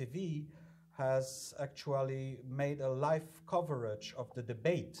TV has actually made a live coverage of the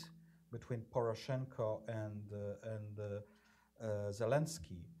debate between Poroshenko and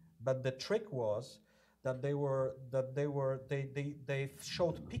Zelensky. But the trick was that they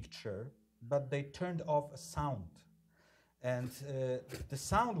showed picture, but they turned off a sound, and the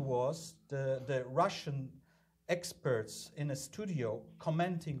sound was the Russian experts in a studio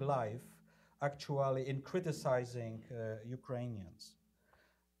commenting live, actually in criticizing Ukrainians.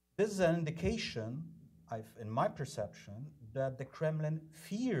 This is an indication, in my perception, that the Kremlin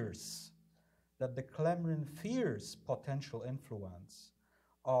fears potential influence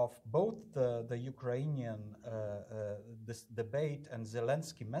of both the Ukrainian this debate and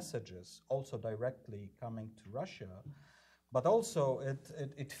Zelensky messages, also directly coming to Russia, but also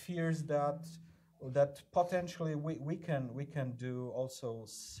it fears that that potentially we can do also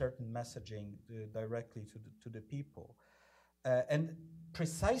certain messaging directly to the people, and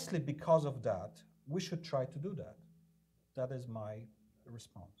precisely because of that, we should try to do that. That is my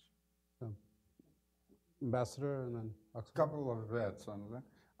response. Ambassador, and then a couple of words on that.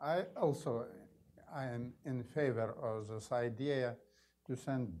 I am in favor of this idea to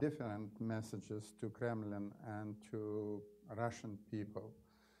send different messages to Kremlin and to Russian people,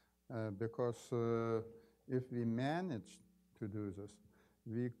 because if we manage to do this,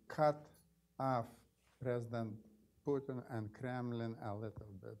 we cut off President Putin and Kremlin a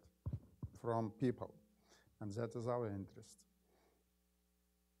little bit from people, and that is our interest.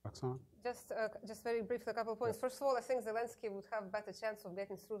 Oksana? Just very briefly, a couple of points. First of all, I think Zelensky would have better chance of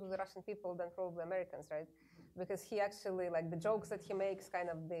getting through to the Russian people than probably Americans, right? Because he actually, like the jokes that he makes, kind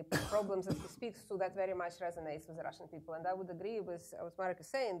of the problems that he speaks to, that very much resonates with the Russian people. And I would agree with what Marek is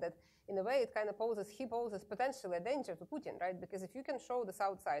saying, that in a way it kind of he poses potentially a danger to Putin, right? Because if you can show this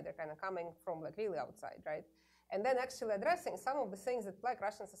outsider kind of coming from like really outside, right? And then actually addressing some of the things that plague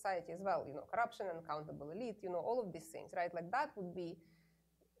Russian society as well, corruption, unaccountable elite, all of these things, right? Like that would be,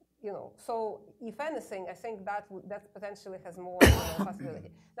 so if anything, I think that potentially has more possibility.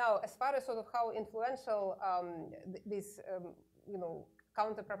 Now, as far as sort of how influential this,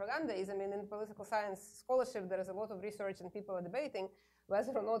 counter propaganda is, I mean, in political science scholarship, there is a lot of research and people are debating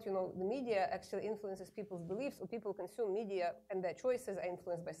whether or not, the media actually influences people's beliefs, or people consume media and their choices are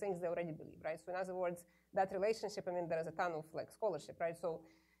influenced by things they already believe, right? So in other words, that relationship, I mean, there is a ton of like scholarship, right? So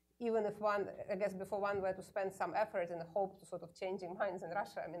even if I guess before one were to spend some effort in the hope to sort of changing minds in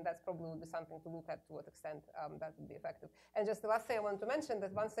Russia, I mean, that's probably would be something to look at to what extent that would be effective. And just the last thing I want to mention,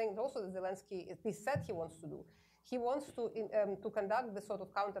 that one thing also that Zelensky said he wants to do, he wants to conduct the sort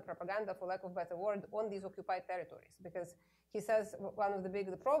of counter-propaganda, for lack of a better word, on these occupied territories, because he says one of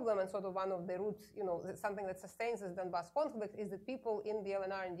the problem and sort of one of the roots, something that sustains this Donbass conflict is that people in the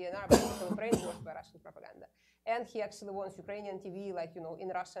LNR and DNR basically brainwashed by Russian propaganda. And he actually wants Ukrainian TV, like, in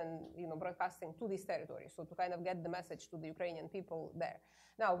Russian, broadcasting to these territories, so to kind of get the message to the Ukrainian people there.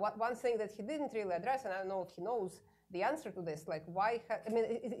 Now, one thing that he didn't really address, and I don't know if he knows the answer to this, like why,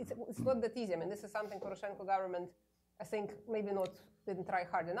 it's not that easy. I mean, this is something Poroshenko government, I think, maybe didn't try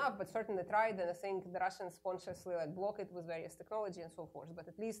hard enough, but certainly tried, and I think the Russians consciously like block it with various technology and so forth. But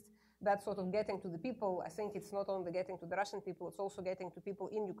at least that sort of getting to the people, I think it's not only getting to the Russian people, it's also getting to people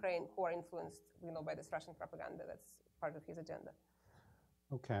in Ukraine who are influenced, by this Russian propaganda. That's part of his agenda.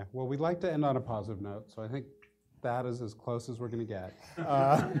 Okay, well, we'd like to end on a positive note, so I think that is as close as we're going to get.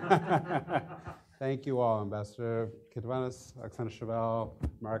 Thank you all, Ambassador Kitvanis, Oksana Chevelle,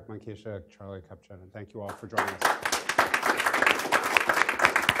 Marek Mankishuk, Charlie Kupchan, and thank you all for joining us.